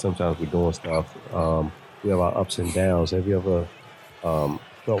things that sometimes we're doing stuff. We have our ups and downs. Have you ever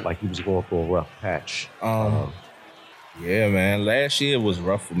felt like you was going through a rough patch? Yeah, man. Last year was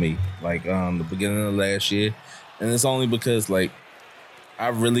rough for me. Like the beginning of last year. And it's only because like I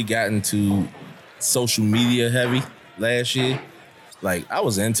really got into social media heavy last year. Like I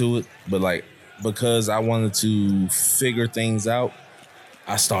was into it, but like because I wanted to figure things out,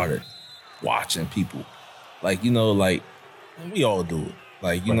 I started watching people. Like, you know, like we all do it.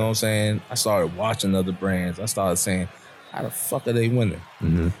 Like, you know what I'm saying? I started watching other brands. I started saying, how the fuck are they winning?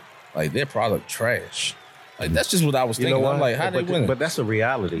 Mm-hmm. Like their product trash. Like that's just what I was thinking. You know I'm like, how they winning? But that's a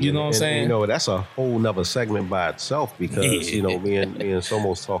reality. You know what I'm saying? You know, that's a whole nother segment by itself because, you know, me and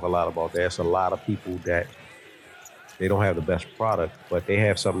Somos talk a lot about that. There's a lot of people that they don't have the best product, but they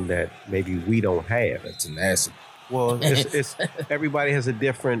have something that maybe we don't have. That's tenacity. Well, it's everybody has a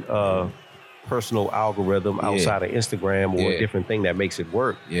different personal algorithm outside of Instagram or a different thing that makes it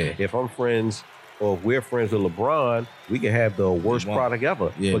work. Yeah. If I'm friends or if we're friends with LeBron, we can have the worst product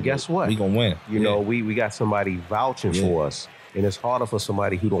ever. Yeah, but guess what? We gonna win. You know, we got somebody vouching for us. And it's harder for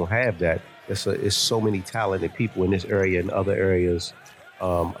somebody who don't have that. It's so many talented people in this area and other areas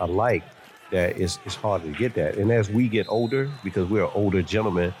alike that it's hard to get that. And as we get older, because we're older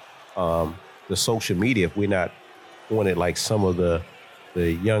gentlemen, the social media, if we're not on it like some of the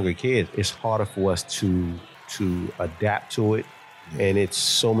younger kids, it's harder for us to adapt to it. And it's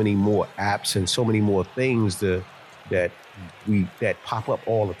so many more apps and so many more things that pop up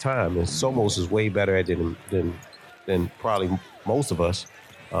all the time. And Somos is way better at it than probably most of us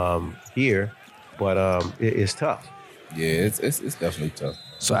here. But it's tough. Yeah, it's definitely tough.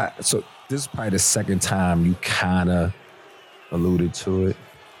 So this is probably the second time you kind of alluded to it.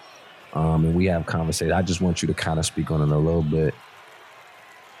 And we have conversation. I just want you to kind of speak on it a little bit.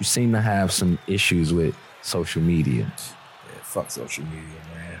 You seem to have some issues with social media. Fuck social media,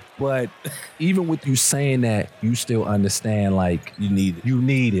 man. But even with you saying that, you still understand, like, you need it. You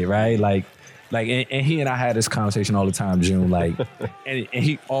need it, right? Like, and he and I had this conversation all the time, June. Like, and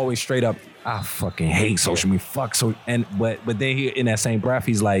he always straight up, I fucking hate social media. Fuck so. And but then he in that same breath,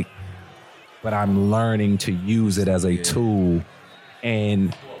 he's like, but I'm learning to use it as a tool.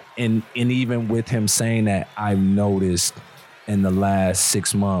 And even with him saying that, I've noticed in the last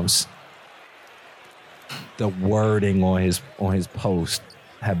 6 months, the wording on his post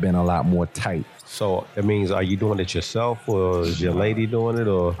have been a lot more tight. So that means, are you doing it yourself, or is your lady doing it,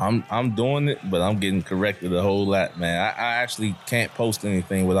 or? I'm doing it, but I'm getting corrected a whole lot, man. I actually can't post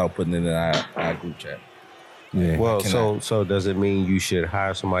anything without putting it in our group chat. Yeah. Well, so does it mean you should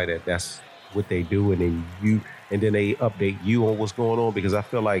hire somebody that's what they do, and then they update you on what's going on? Because I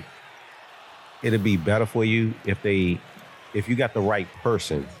feel like it'd be better for you if you got the right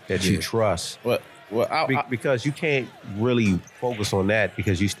person that you trust. Because you can't really focus on that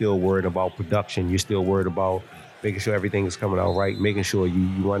because you're still worried about production. You're still worried about making sure everything is coming out right, making sure you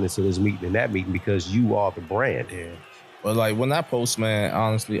run into this meeting and that meeting because you are the brand. Yeah. But like when I post, man,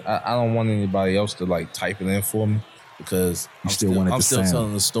 honestly, I don't want anybody else to like type it in for me because I'm still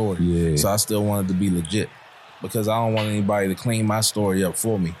telling the story. Yeah. So I still want it to be legit because I don't want anybody to clean my story up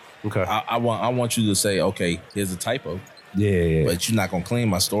for me. Okay. I want you to say, okay, here's a typo. Yeah. But you're not gonna clean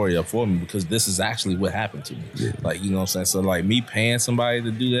my story up for me because this is actually what happened to me. Yeah. Like, you know what I'm saying? So like me paying somebody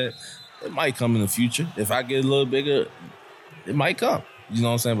to do that, it might come in the future. If I get a little bigger, it might come. You know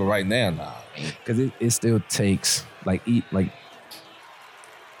what I'm saying? But right now, nah. Because it still takes like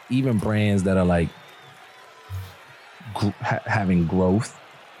even brands that are like having growth.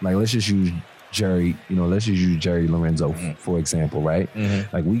 Like let's just use Jerry Lorenzo for example, right?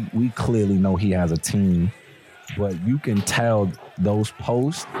 Mm-hmm. Like we clearly know he has a team. But you can tell those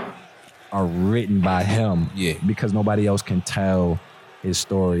posts are written by him because nobody else can tell his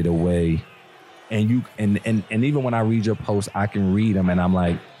story the way. And you and even when I read your posts, I can read them and I'm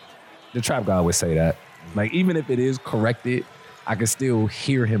like, the Trap God would say that. Like even if it is corrected, I can still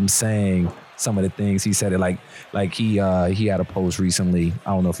hear him saying some of the things he said. It like he had a post recently.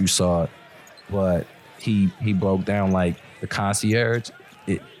 I don't know if you saw it, but he broke down like the concierge,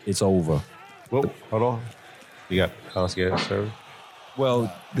 it's over. Whoa, hold on. You got concierge service?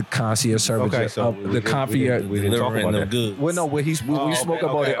 Well, the concierge service, Okay, so the concierge. we didn't talk about that. Good. Well, no, we spoke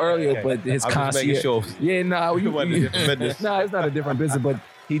about it earlier, but his I was just making concierge. sure. Yeah, no, It wasn't a different business. no, it's not a different business, but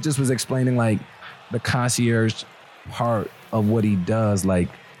he just was explaining like the concierge part of what he does, like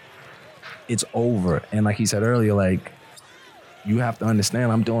it's over. And like he said earlier, like you have to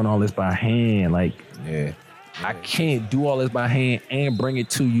understand I'm doing all this by hand. Like I can't do all this by hand and bring it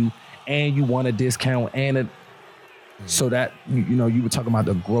to you and you want a discount and a so that you know you were talking about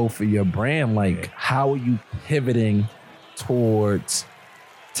the growth of your brand. Like how are you pivoting towards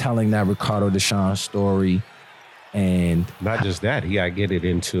telling that Ricardo Deshaun story? And Not just that, he got to get it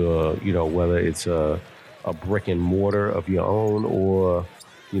into, you know, whether it's a brick and mortar of your own or,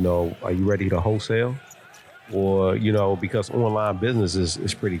 you know, are you ready to wholesale? Or, you know, because online business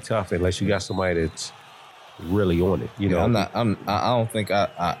is pretty tough unless you got somebody that's really on it, you know. I don't think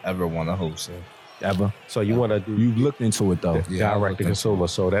I ever want to wholesale. ever. So you want to do You've looked into it though. Yeah, I direct looked to into consumer.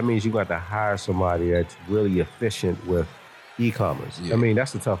 So that means you got to hire somebody that's really efficient with e-commerce. Yeah. I mean,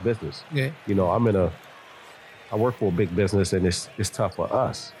 that's a tough business. Yeah. You know, I work for a big business and it's tough for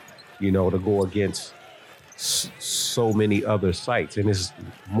us, you know, to go against so many other sites. And there's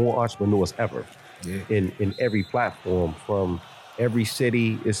more entrepreneurs ever in every platform from every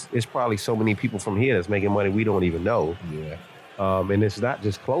city. It's probably so many people from here that's making money we don't even know. Yeah. And it's not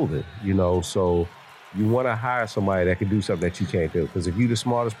just clothing, you know, so you want to hire somebody that can do something that you can't do. Because if you're the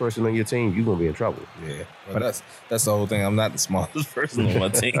smartest person on your team, you're going to be in trouble. Yeah. But that's the whole thing. I'm not the smartest person on my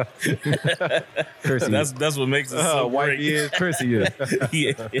team. That's what makes it so great. Chrissy is.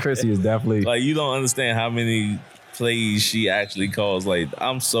 Yeah. Chrissy is definitely. Like, you don't understand how many plays she actually calls. Like,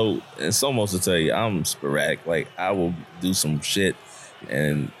 it's almost to tell you, I'm sporadic. Like, I will do some shit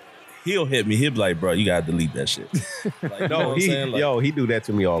and he'll hit me. He'll be like, bro, you gotta delete that shit. Like, you know what I'm saying? Like, he do that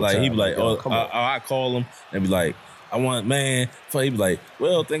to me all the like time. he be like, yo, oh, come on. I call him and be like, I want, man. He be like,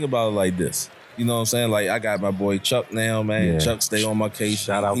 well, think about it like this. You know what I'm saying? Like, I got my boy Chuck now, man. Yeah. Chuck stay on my case.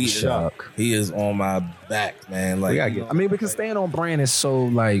 Shout out to Chuck. He is on my back, man. Like, We gotta you get- know, I mean, because staying on brand is so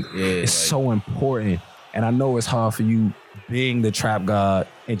like it's so important. And I know it's hard for you being the trap god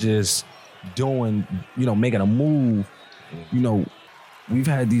and just doing, you know, making a move. You know, we've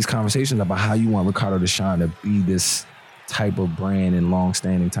had these conversations about how you want Ricardo Deshaun to be this type of brand and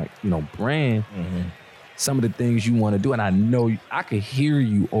long-standing type, you know, brand. Mm-hmm. Some of the things you want to do, and I know I could hear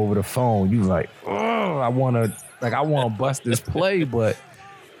you over the phone. You like, oh, I want to bust this play, but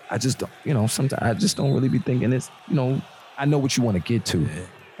I just don't, you know, sometimes I just don't really be thinking it's, you know, I know what you want to get to,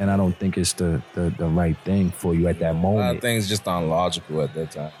 and I don't think it's the right thing for you at that a lot of moment. things just unlogical at that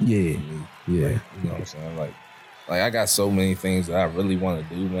time. Yeah, yeah. Like, you know what I'm saying? Like I got so many things that I really want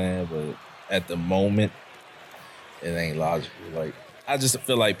to do, man, but at the moment, it ain't logical. Like, I just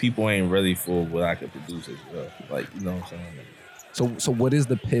feel like people ain't ready for what I could produce as well. Like, you know what I'm saying? So what is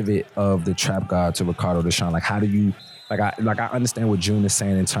the pivot of the trap god to Ricardo Deshaun? Like, how do you I understand what June is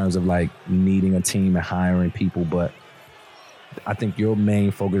saying in terms of like needing a team and hiring people, but I think your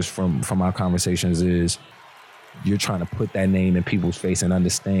main focus from our conversations is you're trying to put that name in people's face and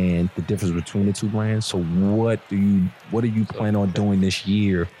understand the difference between the two brands. So what do you plan on doing this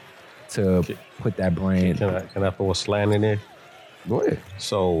year to put that brand? Can I throw a slant in there? Go ahead.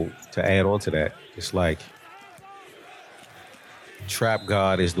 So to add on to that, it's like Trap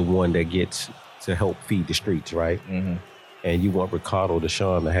God is the one that gets to help feed the streets, right? Mm-hmm. And you want Ricardo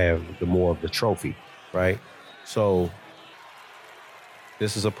Deshaun to have the more of the trophy, right? So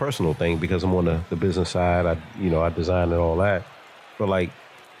this is a personal thing because I'm on the business side. I design and all that. But like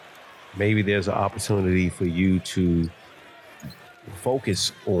maybe there's an opportunity for you to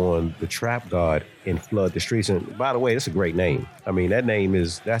focus on the Trap God and flood the streets. And by the way, it's a great name. I mean,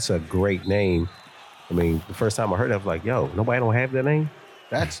 that's a great name. I mean, the first time I heard it, I was like, yo, nobody don't have that name?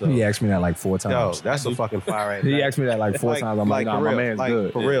 That's He asked me that like 4 times. yo, that's a fucking fire ass He name. asked me that like 4 times. I'm like, nah, for my real, man's like,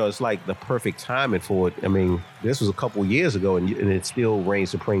 good. For real, it's like the perfect timing for it. I mean, this was a couple years ago and it still reigns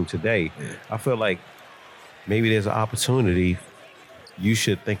supreme today. Yeah. I feel like maybe there's an opportunity. You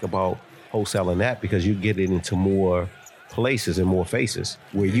should think about wholesaling that because you get it into more places and more faces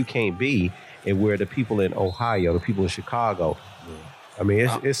where you can't be and where the people in Ohio, the people in Chicago, I mean,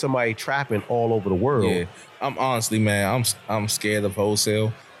 it's somebody trapping all over the world. Yeah, I'm honestly, man, I'm scared of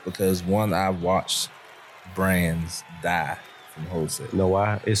wholesale because one, I've watched brands die from wholesale. You know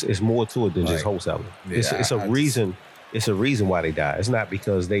why? It's more to it than just Like, wholesaling. yeah, It's a I reason. It's a reason why they die. It's not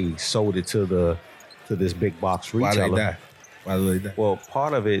because they sold it to this big box Why retailer. they die? Why do they die? Well,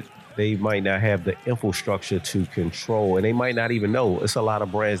 part of it, they might not have the infrastructure to control, and they might not even know. It's a lot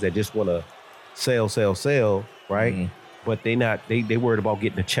of brands that just want to sell, right? Mhm. But they worried about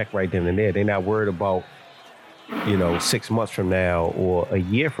getting a check right then and there. They're not worried about, 6 months from now or a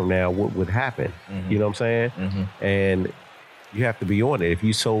year from now, what would happen. You know what I'm saying? And you have to be on it. If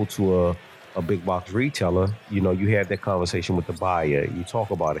you sold to a big box retailer, you had that conversation with the buyer. You talk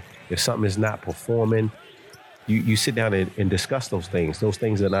about it. If something is not performing, you sit down and discuss those things. Those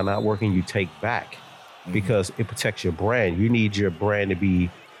things that are not working, you take back because it protects your brand. You need your brand to be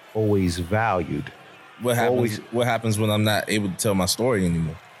always valued. What happens when I'm not able to tell my story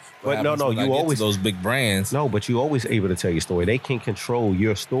anymore? But no, you always those big brands. No, but you always able to tell your story. They can't control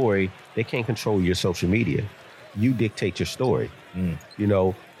your story. They can't control your social media. You dictate your story.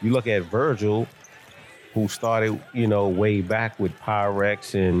 You look at Virgil, who started, way back with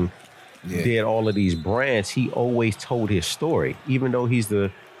Pyrex and did all of these brands. He always told his story. Even though he's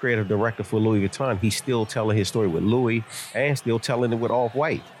the creative director for Louis Vuitton, he's still telling his story with Louis and still telling it with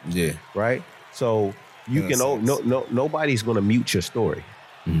Off-White. Yeah. Right? So you nobody's going to mute your story.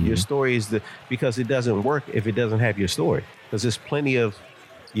 Your story is because it doesn't work if it doesn't have your story. Because there's plenty of,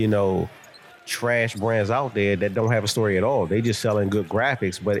 trash brands out there that don't have a story at all. They just selling good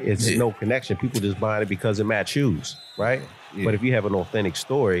graphics, but it's no connection. People just buying it because it match shoes, right? Yeah. But if you have an authentic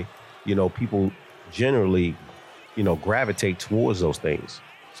story, people generally, gravitate towards those things.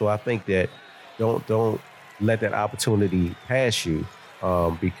 So I think that don't let that opportunity pass you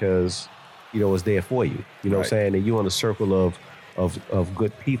because, it's there for you. You know what I'm saying? And you're in a circle of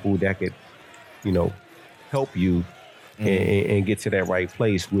good people that could, help you and get to that right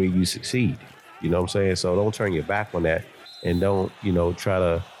place where you succeed. You know what I'm saying? So don't turn your back on that and don't, try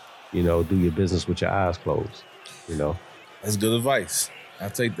to, do your business with your eyes closed, That's good advice. I'll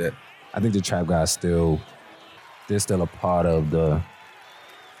take that. I think the Trap Guys they're still a part of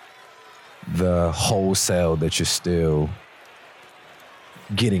the wholesale that you're still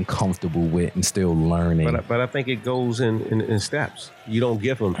getting comfortable with and still learning. But I think it goes in steps. You don't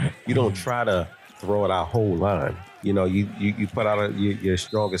give them, you don't try to throw it out whole line. You put out your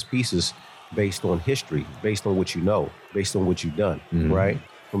strongest pieces based on history, based on what you know, based on what you've done, right?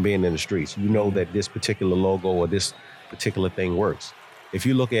 From being in the streets. You know that this particular logo or this particular thing works. If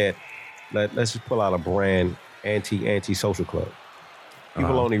you look at, let's just pull out a brand, Anti-Social Club.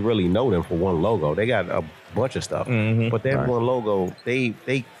 People only really know them for one logo. They got a bunch of stuff, but that one logo,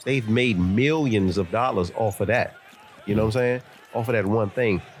 they've made millions of dollars off of that. You know what I'm saying? Off of that one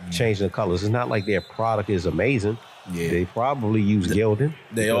thing, changing the colors. It's not like their product is amazing. Yeah. They probably use gilding.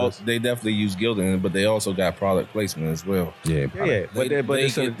 They definitely use gilding, but they also got product placement as well. Yeah, but they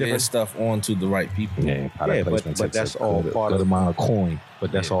get their stuff onto the right people. Yeah, but that's all part of the amount of coin.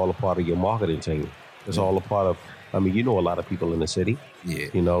 But that's all a part of your marketing team. It's all a part of. I mean, a lot of people in the city. Yeah.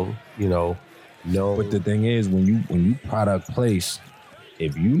 No. But the thing is, when you product place,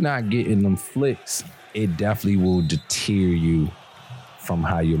 if you're not getting them flicks, it definitely will deter you from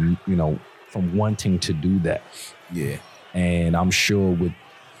how you from wanting to do that. Yeah. And I'm sure with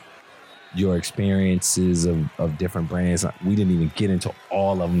your experiences of different brands, we didn't even get into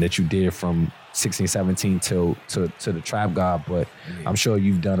all of them that you did from 16, 17 to the Trap God, but I'm sure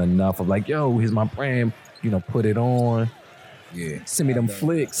you've done enough of like, yo, here's my brand, put it on. Yeah. Send me them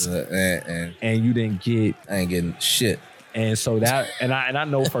flicks. And you didn't get. I ain't getting shit. And so that, and I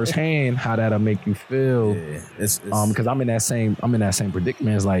know firsthand how that'll make you feel. Yeah. Because I'm in that same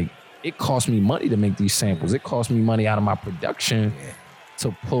predicament. It's like, it cost me money to make these samples. It cost me money out of my production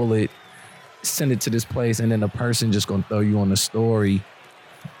to pull it, send it to this place, and then the person just gonna throw you on the story,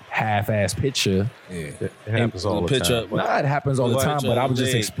 half-ass picture. Yeah, it happens all the time. Nah, it happens all the time, but I'm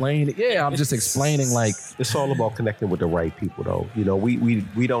just explaining. Yeah, I'm just explaining like it's all about connecting with the right people, though.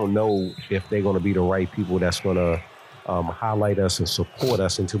 We don't know if they're gonna be the right people that's gonna highlight us and support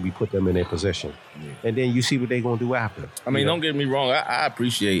us until we put them in their position. Yeah. And then you see what they're going to do after. I mean, don't get me wrong. I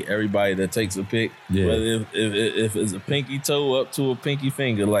appreciate everybody that takes a pic. Yeah. But if it's a pinky toe up to a pinky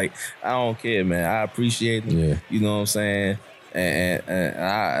finger, like, I don't care, man. I appreciate them. Yeah. You know what I'm saying? And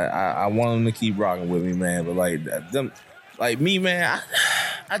I want them to keep rocking with me, man. But like them, like me, man,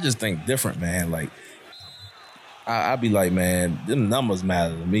 I just think different, man. Like, I be like, man, them numbers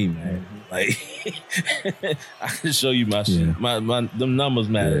matter to me, man. Like, I can show you my shit. Them numbers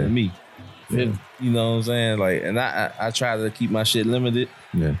matter to me. You know what I'm saying? Like, and I try to keep my shit limited.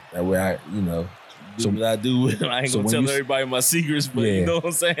 Yeah. That way I, do what I do. I ain't gonna tell everybody my secrets, but you know what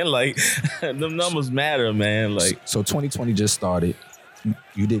I'm saying? Like, them numbers matter, man. Like, so 2020 just started.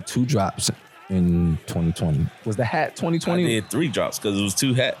 You did 2 drops in 2020. Was the hat 2020? I did 3 drops because it was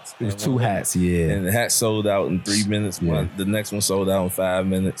 2 hats. It was 2 hats, yeah. And the hat sold out in 3 minutes. Yeah. The next one sold out in 5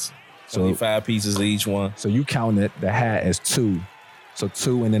 minutes. So 5 pieces of each one. So you counted the hat as 2. So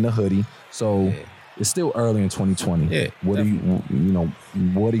 2 and then the hoodie. So it's still early in 2020. Yeah, What are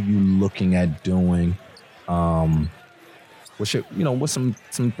what are you looking at doing? What's some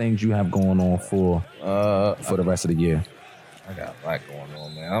things you have going on for the rest of the year? I got a lot going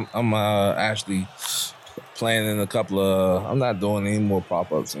on, man. I'm actually planning a couple of. I'm not doing any more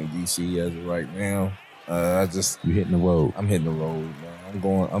pop-ups in DC as of right now. You hitting the road? I'm hitting the road, man.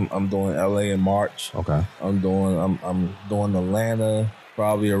 I'm doing LA in March. Okay. I'm doing Atlanta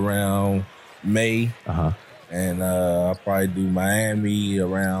probably around May. And I'll probably do Miami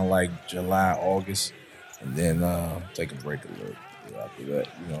around like July, August, and then take a break a little bit after that.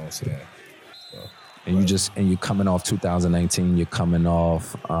 You know what I'm saying? So, And you're coming off 2019. You're coming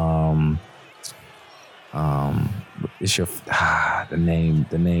off. It's your the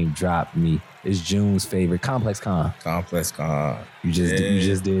name dropped me. It's June's favorite, Complex Con. Complex Con. You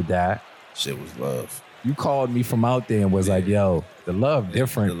just did that. Shit was love. You called me from out there and was like, "Yo, the love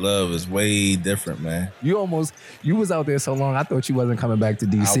different. The love is way different, man." You was out there so long. I thought you wasn't coming back to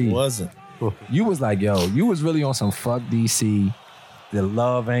DC. I wasn't. You was like, "Yo, you was really on some fuck DC. The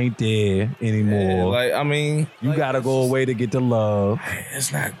love ain't there anymore. You gotta go away to get the love."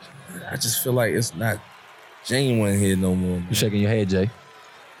 It's not. I just feel like it's not genuine here no more. Man. You shaking your head, Jay?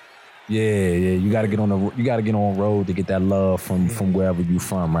 Yeah. You gotta get on road to get that love from wherever you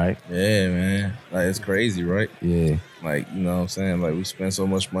from, right? Yeah, man. Like it's crazy, right? Yeah. Like, you know what I'm saying? Like we spend so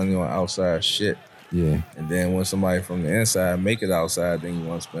much money on outside shit. Yeah. And then when somebody from the inside make it outside, then you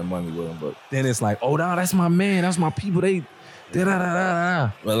want to spend money with them. But then it's like, oh, no, that's my man. That's my people. They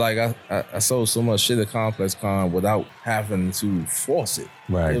da-da-da-da-da. But like I sold so much shit at Complex Con without having to force it.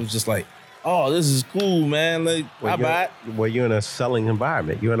 Right. It was just like, oh, this is cool, man. Like, I buy it. Well, you're in a selling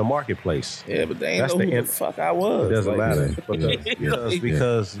environment. You're in a marketplace. Yeah, but they ain't know who the fuck I was. It doesn't matter.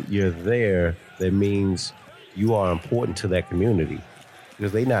 Because you're there, that means you are important to that community.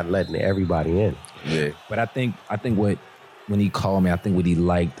 Because they're not letting everybody in. Yeah. But I think when he called me, I think what he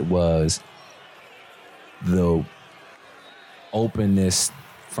liked was the openness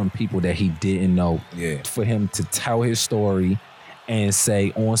from people that he didn't know. Yeah. For him to tell his story and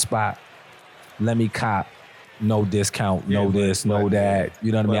say on spot, let me cop, no discount, no this, no that.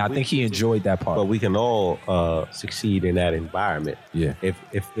 You know what I mean? I think he enjoyed that part. But we can all succeed in that environment. Yeah.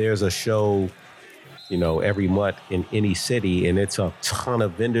 If there's a show, every month in any city and it's a ton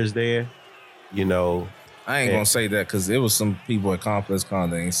of vendors there, I ain't gonna say that because there was some people at Complex Con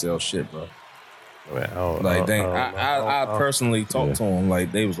that ain't sell shit, bro. I personally talked to them.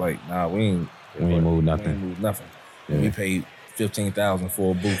 Like they was like, nah, we ain't move nothing. We ain't move nothing. Yeah. We paid $15,000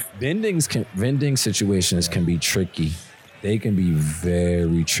 for a booth. Vending situations can be tricky. They can be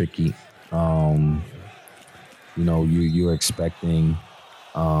very tricky. You're expecting,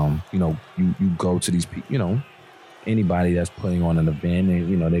 you go to these people, anybody that's putting on an event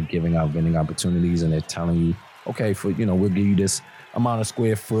and, they're giving out vending opportunities and they're telling you, okay, we'll give you this amount of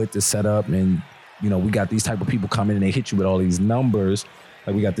square foot to set up and, we got these type of people coming and they hit you with all these numbers.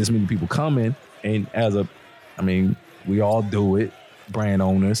 Like we got this many people coming and we all do it, brand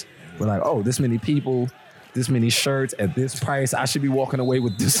owners. We're like, oh, this many people, this many shirts at this price. I should be walking away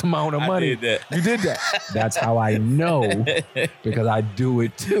with this amount of money. I did that. You did that. That's how I know because I do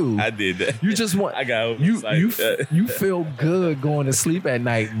it too. I did that. You just want. I got you feel good going to sleep at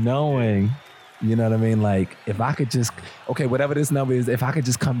night knowing, you know what I mean? Like if I could just whatever this number is, if I could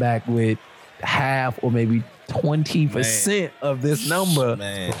just come back with half or maybe 20% of this number,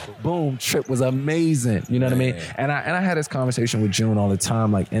 boom, trip was amazing. You know what I mean? And I had this conversation with June all the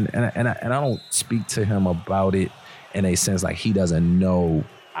time, like, and I don't speak to him about it in a sense like he doesn't know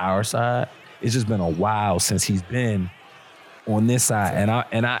our side. It's just been a while since he's been on this side, and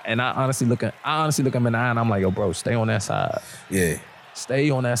I honestly look him in the eye, and I'm like, yo, bro, stay on that side. Yeah, stay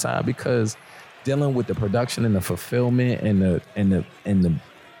on that side because dealing with the production and the fulfillment and the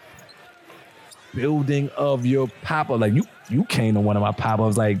building of your pop-up, like you came to one of my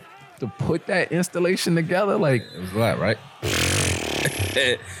pop-ups, like to put that installation together, like it was a lot, right?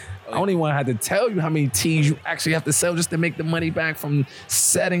 I don't even want to have to tell you how many teas you actually have to sell just to make the money back from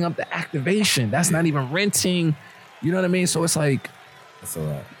setting up the activation. That's not even renting. You know what I mean? So it's like it's a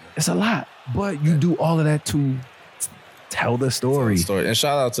lot. It's a lot, but you do all of that to tell the story. And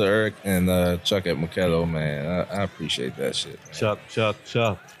shout out to Eric and Chuck at Maquetto, man. I appreciate that shit, man. Chuck.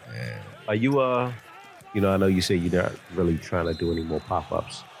 Man. Are you I know you said you're not really trying to do any more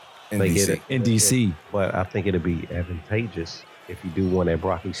pop-ups in DC, but I think it'd be advantageous if you do one at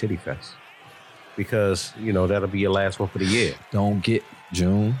Broccoli City Fest. because that'll be your last one for the year. Don't get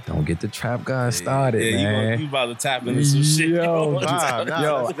the Trap God started, Yeah, man. you about to tap into some shit. Yo, Nah,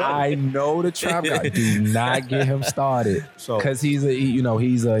 I know the Trap God. Do not get him started, So- because he's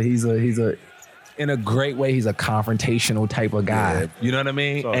a in a great way. He's a confrontational type of guy. Yeah. You know what I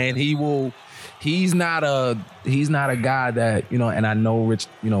mean? So- And he's not a guy that, and I know Rich,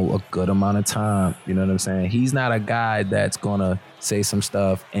 a good amount of time. You know what I'm saying? He's not a guy that's gonna say some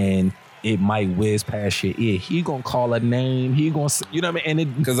stuff and it might whiz past your ear. He gonna call a name. He gonna, you know what I mean?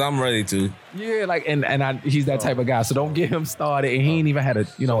 And Because I'm ready to. he's that type of guy. So don't get him started. And he ain't even had a,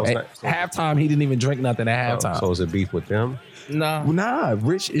 it's not- at halftime, he didn't even drink nothing at halftime. So is it beef with them? Nah.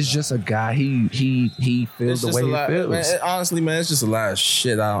 Rich is just a guy. He feels It's the just way a he lot, feels. man, honestly, man, it's just a lot of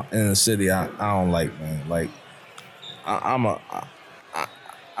shit out in the city I don't like, man. Like, I'm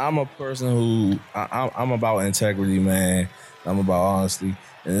a person who I'm about integrity, man. I'm about honesty,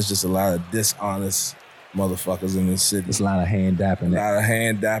 and it's just a lot of dishonest motherfuckers in this city. It's a lot of hand A dapping lot of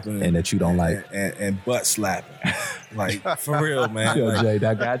hand dapping and that you don't like. and butt slapping, like for real, man. Yo, Like, Jay,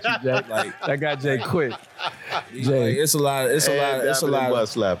 that got you, Jay. Like- That got Jay quick. like, Jay. it's a lot. It's a lot.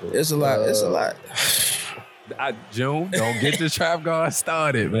 It's a lot. June, don't get the Trap God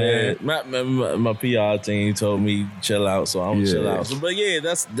started, man. My PR team told me chill out, so I'm Yeah. chill out. So, but yeah,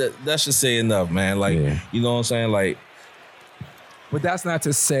 that should say enough, man. Like, Yeah. you know what I'm saying? Like, But that's not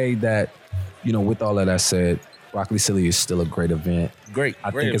to say that, with all of that said, Broccoli City is still a great event. great.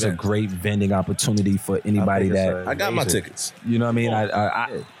 I great think it's a event. great vending opportunity for anybody I think that, it's I got my amazing. tickets. you know what I mean?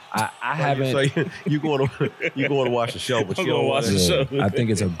 I haven't. So you going to watch the show, but I'm you don't gonna watch watch it. the Yeah, show. I think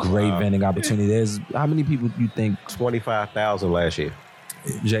it's a great vending opportunity. There's how many people you think, 25,000 last year.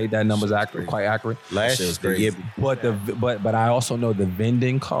 Jay, that number's accurate, quite accurate? Last shit was the year, crazy. But I also know the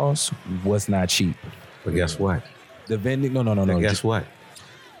vending cost was not cheap. but guess what? The vending, no. Guess what?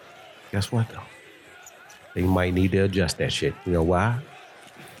 Guess what though? They might need to adjust that shit. You know why?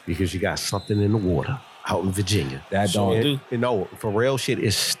 Because you got something in the water out in Virginia. That Sure don't. do. For real shit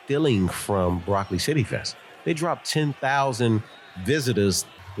is stealing from Broccoli City Fest. They dropped 10,000 visitors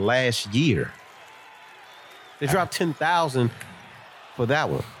last year. They dropped 10,000 for that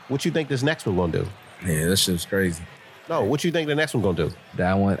one. What you think this next one gonna do? Yeah, that shit's crazy. No, what you think the next one gonna do?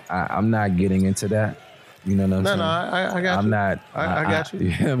 That one, I'm not getting into that. You know what I'm No, saying? no, I got I'm you. not. I got you. You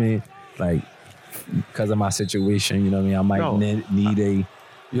know what I mean? Like, because of my situation, you know what I mean? I might No. need a,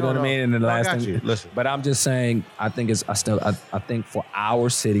 you know what I mean? And the No, I last got thing, you. Listen. but I'm just saying, I think I think for our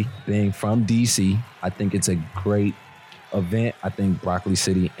city, being from DC, I think it's a great event. I think Broccoli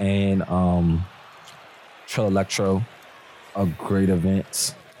City and Trill Electro are great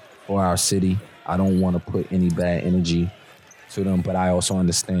events for our city. I don't want to put any bad energy to them, but I also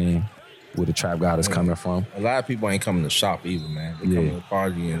understand where the Trap God is coming from. A lot of people ain't coming to shop either, man. They coming to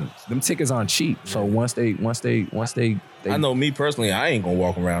party, and Them tickets aren't cheap. So once they I know me personally, I ain't gonna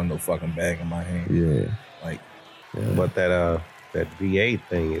walk around with no fucking bag in my hand. Yeah. Like, But that VA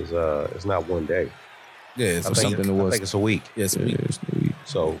thing is it's not one day. yeah, it's I a think, week. something I was- think it's a week. Yeah, it's a Yeah, week. it's the week.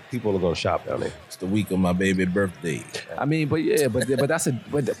 So people are gonna shop down there. It's the week of my baby birthday. I mean, but that's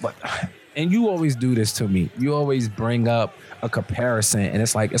but and you always do this to me. You always bring up a comparison, and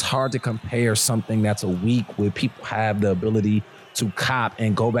it's like it's hard to compare something that's a week where people have the ability to cop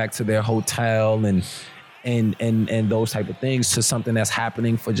and go back to their hotel and those type of things to something that's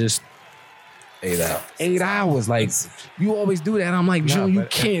happening for just 8 hours. 8 hours. Like you always do that. I'm like, Joe, you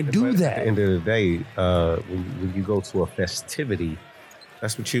can't do At the that. end of the day, when you go to a festivity,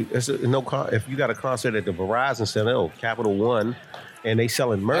 that's what you. If you got a concert at the Verizon Center or Capital One, and they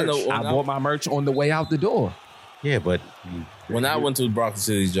selling merch, know. I bought my merch on the way out the door. yeah, but When I went to the Broccoli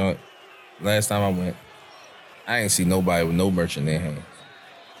City joint, last time I went, I ain't see nobody with no merch in their hands.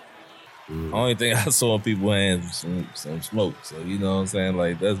 Only thing I saw in people's hands was some smoke. So, you know what I'm saying?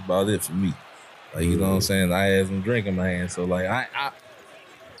 Like, that's about it for me. Like, you know what I'm saying? I had some drink in my hand. So, like,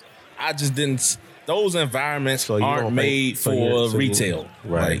 I just didn't. Those environments So you aren't don't made think- so for you- so you- retail.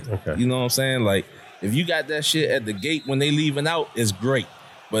 right, Like, okay. You know what I'm saying? Like, if you got that shit at the gate when they leaving out, it's great.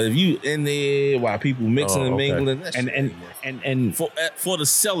 But if you in there while people mixing Oh, and okay. mingling, that shit And ain't worth it. and For the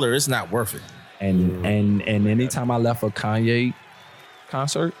seller, it's not worth it. And anytime I left a Kanye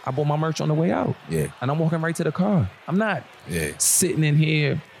concert, I bought my merch on the way out. Yeah, And I'm walking right to the car. I'm not yeah, sitting in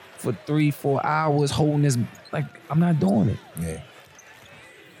here for 3-4 hours holding this. Like, I'm not doing it. yeah.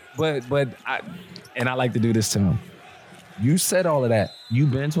 But I like to do this to him. You said all of that. You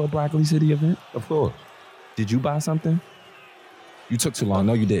been to a Broccoli City event? of course, Did you buy something? You took too long.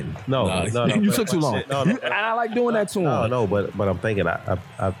 No, you didn't. no, No, no, you but- took too long. No, no, And I like doing that to him. no, but I'm thinking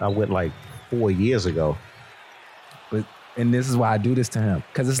I went like 4 years ago. And this is why I do this to him,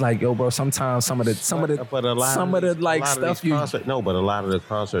 because it's like, yo, bro. Sometimes some of the but a lot of the these- like a lot of stuff these you. concerts, no, but a lot of the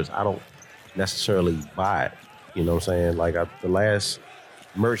concerts I don't necessarily buy it. You know what I'm saying? Like the last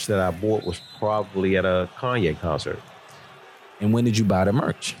merch that I bought was probably at a Kanye concert And when did you buy the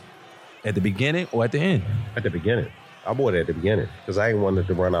merch? At the beginning or at the end? at the beginning. I bought it at the beginning because I ain't wanted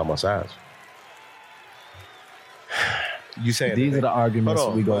to run out my size. You saying These are the arguments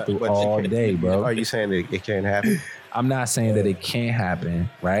Hold on, we go but- through but- all day, bro. Are you saying that it can't happen? I'm not saying that it can't happen,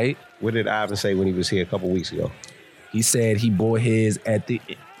 right? What did Ivan say when he was here a couple weeks ago? He said he bought his at the.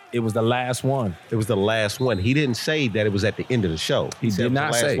 It was the last one. It was the last one. He didn't say that it was at the end of the show. He said it did was the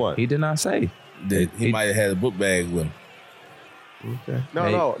not last say. one. He did not say. That he might have had a book bag with him. Okay. No,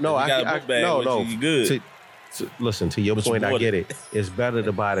 Hey, no. you got a book bag no, with no. you good. Listen, to your But you point, I bought get it. it. It's better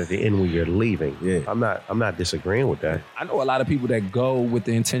to buy it at the end when you're leaving. Yeah. I'm not disagreeing with that. I know a lot of people that go with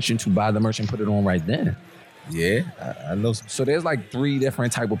the intention to buy the merch and put it on right then. Yeah, I know. So there's like 3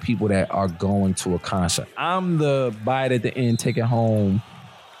 different type of people that are going to a concert. I'm the buy it at the end, take it home,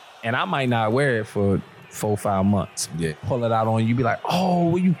 and I might not wear it for 4-5 months. Yeah. Pull it out on you, be like, oh,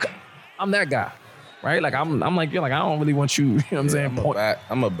 well, I'm that guy, right? Like I'm like, you're like, I don't really want you. You know what I'm saying?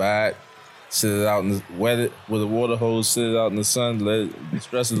 I'm a buy it, sit it out in the weather with a water hose, sit it out in the sun, let it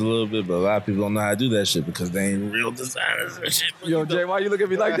stress it a little bit. But a lot of people don't know how to do that shit because they ain't real designers and shit. Yo, Jay, why you look at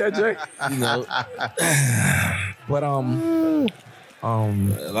me like that, Jay? You know, But a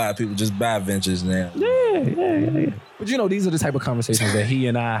lot of people just buy ventures now. yeah. But you know, these are the type of conversations that he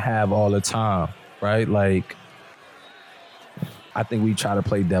and I have all the time, right? Like, I think we try to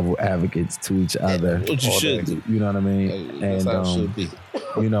play devil advocates to each other. What you all should day. do. You know what I mean? That's And how it should be.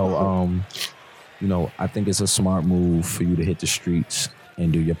 you know, I think it's a smart move for you to hit the streets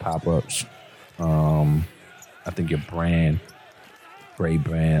and do your pop-ups. I think your brand, great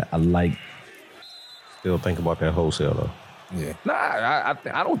brand. I like. Still think about that wholesale though. Yeah. Nah,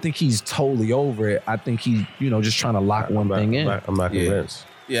 I don't think he's totally over it. I think he's, just trying to lock one thing in. I'm not Yeah. convinced.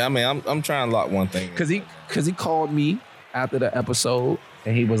 Yeah, I mean, I'm trying to lock one thing. Cause he called me after the episode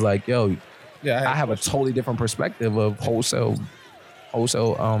and he was like, "Yo, Yeah, I have a totally different perspective of wholesale.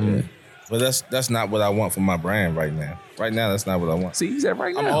 Yeah. But that's not what I want for my brand right now. Right now, that's not what I want. See, he's at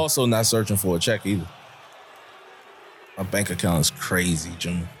right I'm now. also not searching for a check either. My bank account is crazy,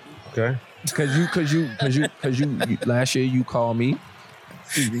 Jim. Okay. Cause you last year you called me.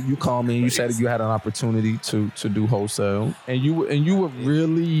 You called me and you said you had an opportunity to do wholesale and you were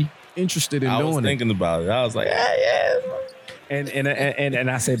really interested in I was doing it. thinking about it. I was like, yeah. And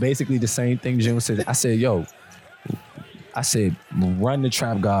I said basically the same thing Jim said. I said, run the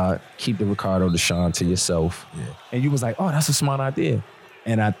Trap God, keep the Ricardo Deshaun to yourself. Yeah. And you was like, oh, that's a smart idea.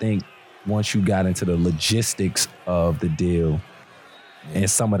 And I think once you got into the logistics of the deal and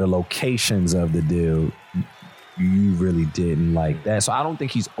some of the locations of the deal, you really didn't like that. So I don't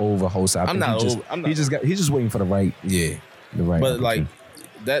think he's over wholesale. He's just waiting for the right. But like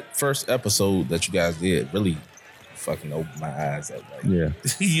that first episode that you guys did really fucking opened my eyes up. Like, Yeah.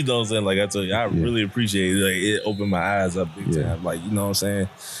 you know what I'm saying? Like I told you, I really appreciate it. Like it opened my eyes up big time. Like, you know what I'm saying?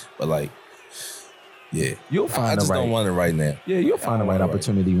 But like, yeah. You'll find I the just right. don't want it right now. Yeah, you'll find the right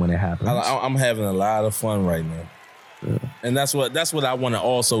opportunity when it happens. I'm having a lot of fun right now. Yeah. And that's what I want to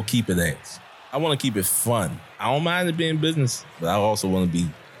also keep it as. I want to keep it fun. I don't mind it being business, but I also want to be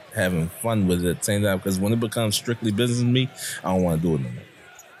having fun with it at the same time, because when it becomes strictly business with me, I don't want to do it no more.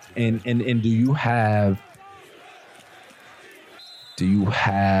 And do you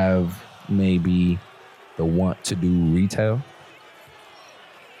have maybe the want to do retail?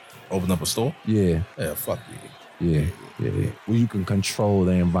 Open up a store? Yeah. Yeah, fuck Yeah. Well, you can control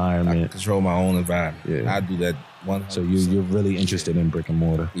the I can environment. control my own environment. Yeah. I do that 100%. So you're really interested in brick and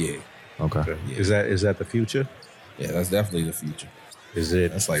mortar. Yeah. Okay. Yeah. Is that the future? Yeah, that's definitely the future. Is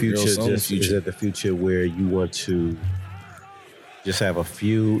it That's like future? real soul Is future. it the future where you want to just have a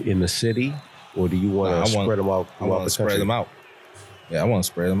few in the city, or do you want Nah, to I want- spread them out I throughout want the to country? spread them out. Yeah, I want to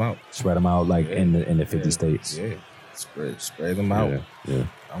spread them out. Spread them out like in the 50 states. Yeah. Spread them out. Yeah.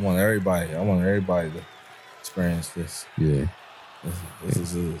 I want everybody to experience this. Yeah.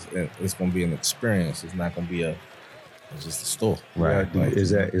 It's gonna be an experience. It's not gonna be it's just a store. Right. Yeah, is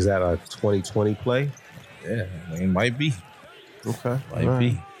that a 2020 play? Yeah, I mean, it might be. Okay. Might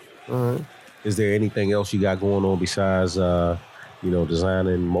be. All right. Is there anything else you got going on besides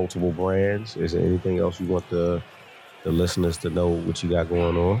designing multiple brands? Is there anything else you want the listeners to know what you got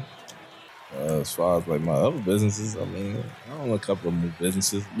going on? As far as like my other businesses, I mean, I own a couple of new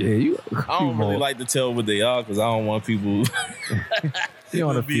businesses. Yeah, I don't really like to tell what they are because I don't want people. He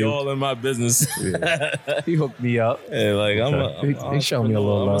on a be few. all in my business. He hooked me up. Yeah, like He showed me a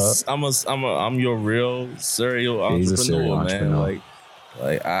little love. I'm your real serial He's a entrepreneur, serial man. entrepreneur.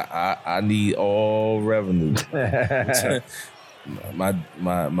 Like I need all revenue.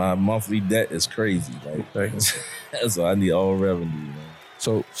 my monthly debt is crazy. Like so I need all revenue, man.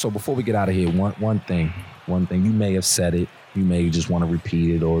 So before we get out of here, one thing you may have said it, you may just want to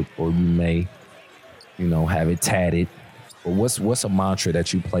repeat it, or you may, have it tatted. But what's a mantra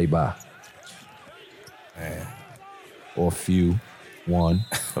that you play by? Man. Or a few.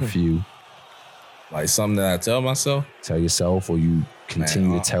 Like something that I tell myself. Tell yourself, or you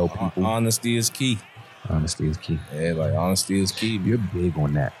continue to tell people. Honesty is key. Honesty is key. Yeah, like honesty is key. You're big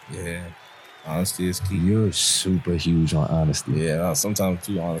on that. Yeah. Honesty is key. You're super huge on honesty. Yeah, sometimes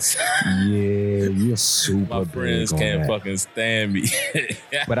too honest. Yeah, you're super My big friends on can't that. fucking stand me.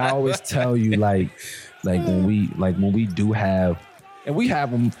 But I always tell you, like when we do have, and we have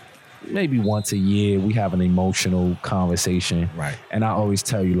them maybe once a year, we have an emotional conversation. Right. And I always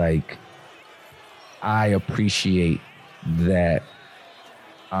tell you, like, I appreciate that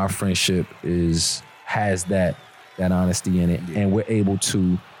our friendship has that honesty in it, and we're able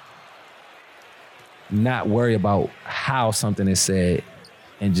to not worry about how something is said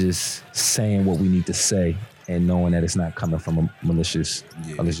and just saying what we need to say and knowing that it's not coming from a malicious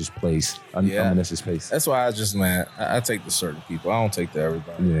place, a malicious place. That's why I take to certain people. I don't take to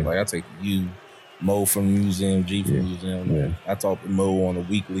everybody. Yeah. Like I take to you, Mo from the museum, G from the museum. Yeah. I talk to Mo on a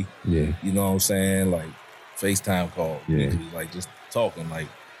weekly. Yeah. You know what I'm saying? Like FaceTime call weekly, like just talking, like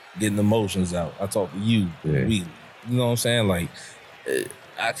getting emotions out. I talk to you weekly. You know what I'm saying? Like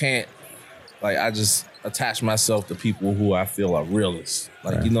I can't, like I just attach myself to people who I feel are realists.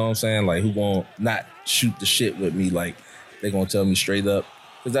 Like, Right. you know what I'm saying? Like who gonna not shoot the shit with me. Like they gonna tell me straight up.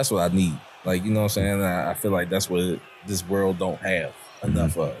 Cause that's what I need. Like, you know what I'm saying? I feel like that's what this world don't have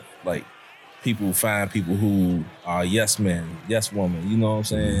enough of. Like people find people who are yes men, yes woman, you know what I'm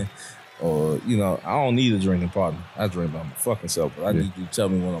saying? Or, I don't need a drinking partner. I drink by my fucking self, but I need you to tell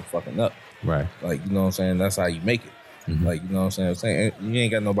me when I'm fucking up. Right. Like, you know what I'm saying? That's how you make it. Like, you know what I'm saying? You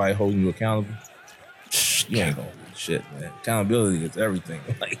ain't got nobody holding you accountable. You ain't gonna do shit, man. Accountability is everything.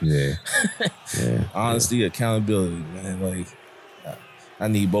 Like, Yeah. honesty, accountability, man. Like, I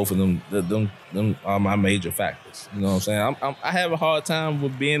need both of them. Them are my major factors. You know what I'm saying? I have a hard time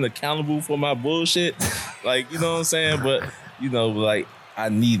with being accountable for my bullshit. Like, you know what I'm saying? But, like, I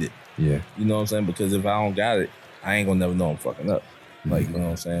need it. Yeah. You know what I'm saying? Because if I don't got it, I ain't gonna never know I'm fucking up. Like, you know what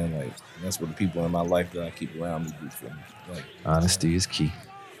I'm saying? Like, that's what the people in my life that I keep around me do for me. Like, Honesty is key.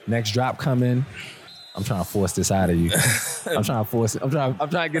 Next drop coming. I'm trying to force this out of you. I'm trying to force it. I'm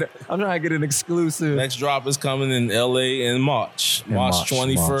trying to get an exclusive. next drop is coming in LA in March. March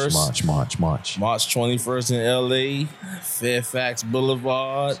 21st. March 21st in LA, Fairfax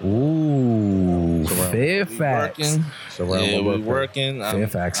Boulevard. Ooh, Fairfax. We working.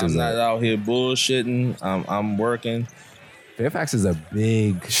 Fairfax I'm is not out here bullshitting. I'm working. Fairfax is a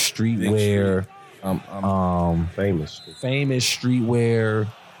big streetwear, Famous. famous streetwear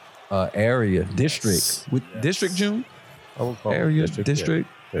area, district. With District June? I would call it Area, district. district.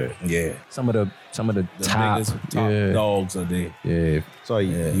 Yeah. Yeah. Some of the The top, biggest top dogs are there. yeah. So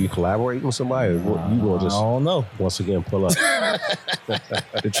you collaborate with somebody, or you gonna just I don't know. once again pull up?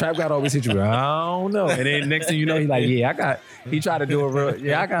 The trap God always hit you. I don't know. And then next thing you know, he's like, he tried to do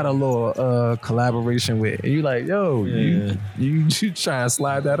I got a little collaboration with. And you like, yo, you try and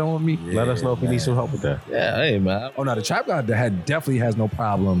slide that on me? Let us know if you need some help with that. Yeah, hey man. Oh no, the trap God definitely has no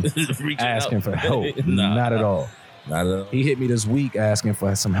problem asking for help. Nah. Not at all. Not at all. He hit me this week asking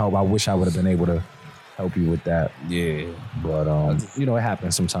for some help. I wish I would have been able to help you with that. Yeah. But it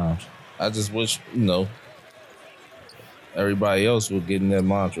happens sometimes. I just wish, everybody else would get in that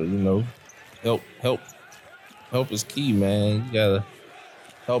mantra, help is key, man. You gotta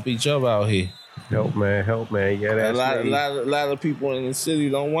help each other out here. Help, man. Yeah, A that's lot of people in the city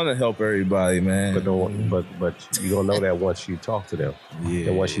don't want to help everybody, man. but you don't know that once you talk to them. Yeah.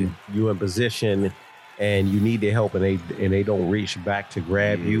 And once you in position and you need their help and they don't reach back to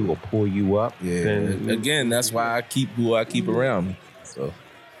grab you or pull you up. Yeah. Then Again, that's why I keep who I keep around me. So,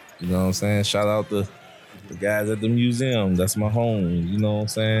 you know what I'm saying? Shout out to the guys at the museum. That's my home. You know what I'm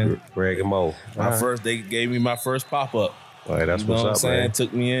saying? Greg and Mo. They gave me my first pop-up. All right, that's You know what's what I'm up, saying? man.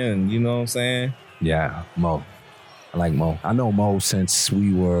 Took me in. You know what I'm saying? Yeah, Mo. I like Mo. I know Mo since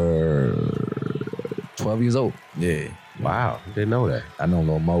we were 12 years old. Yeah. Wow, didn't know that. I know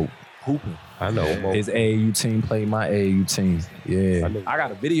Lil Mo hooping. I know. Mo. His AAU team played my AAU team. Yeah. I know. I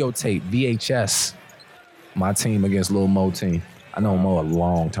got a videotape, VHS, my team against Lil Mo team. I know Mo a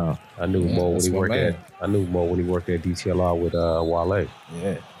long time. I knew Mo when that's he my worked man. at. I knew Mo when he worked at DTLR with Wale.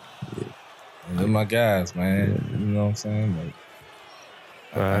 Yeah. And they're my guys, man. You know what I'm saying? Like,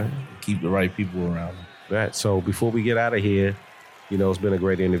 All right. keep the right people around me. Right. So before we get out of here, you know, it's been a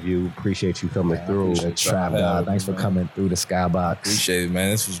great interview. Appreciate you coming through. The Trap God. Thanks for coming through the Skybox. Appreciate it, man.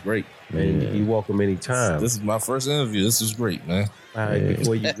 This was great. Man, you welcome anytime. This is my first interview. This was great, man. All right,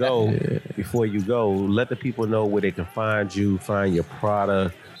 before you go, let the people know where they can find you, find your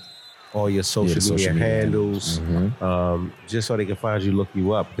product, all your social media handles, just so they can find you, look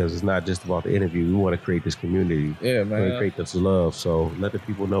you up, because it's not just about the interview. We want to create this community. Yeah, We want to man. create this love. So let the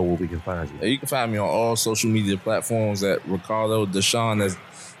people know where we can find you. You can find me on all social media platforms at Ricardo Deshaun. That's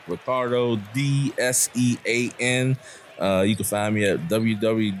Ricardo Desean. You can find me at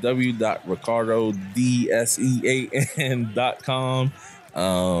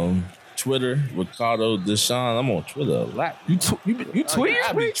www.ricardodesean.com. Twitter, Ricardo Deshaun. I'm on Twitter a lot. You tweet? I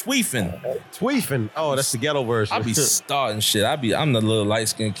be tweefing. Tweefing. Oh, that's the ghetto version. I be starting shit. I'm the little light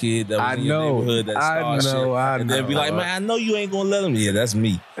skinned kid that was in your neighborhood that started shit. And then be like, man, I know you ain't gonna let him. Yeah, that's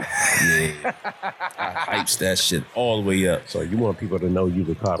me. Yeah. I hypes that shit all the way up. So you want people to know you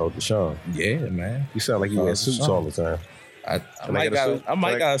Ricardo Deshaun. Yeah, man. You sound like you wear suits all the time. I Can might get a suit?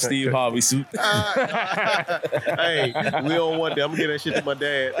 got a Steve Harvey suit. Hey, we don't want that. I'm gonna get that shit to my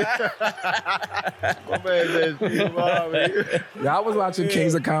dad. My man says Steve Harvey. Yeah, I was watching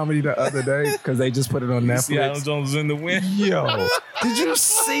Kings of Comedy the other day because they just put it on See Adam Netflix. Jones was in the wind. Yo, did you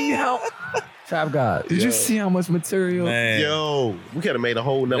see how Trap God? Did you see how much material? Man. Yo, we could have made a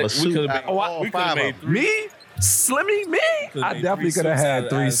whole nother We suit. could've out made- of all we could've five made of them. Me? Slimmy? Me? Could've I made definitely three could have suits had out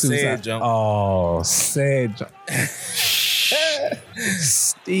three of suits. said jump. Oh, said jump.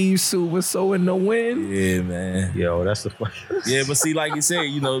 Steve suit was so in the wind. Yeah, man. Yo, that's the fuck. Yeah, but see, like you said,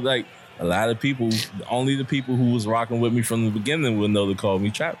 you know, like a lot of people, only the people who was rocking with me from the beginning would know to call me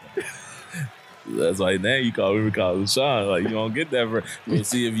Trap. That's why now you call me Ricardo Deshaun. Like, you don't get that for. We'll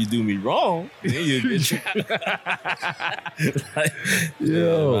see if you do me wrong, then you get trapped. Like,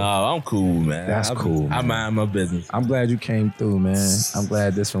 Yo. nah, I'm cool, man. That's cool, I man. mind my business. I'm glad you came through, man. I'm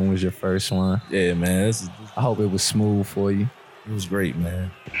glad this one was your first one. Yeah, man. This I hope it was smooth for you. it was great, man.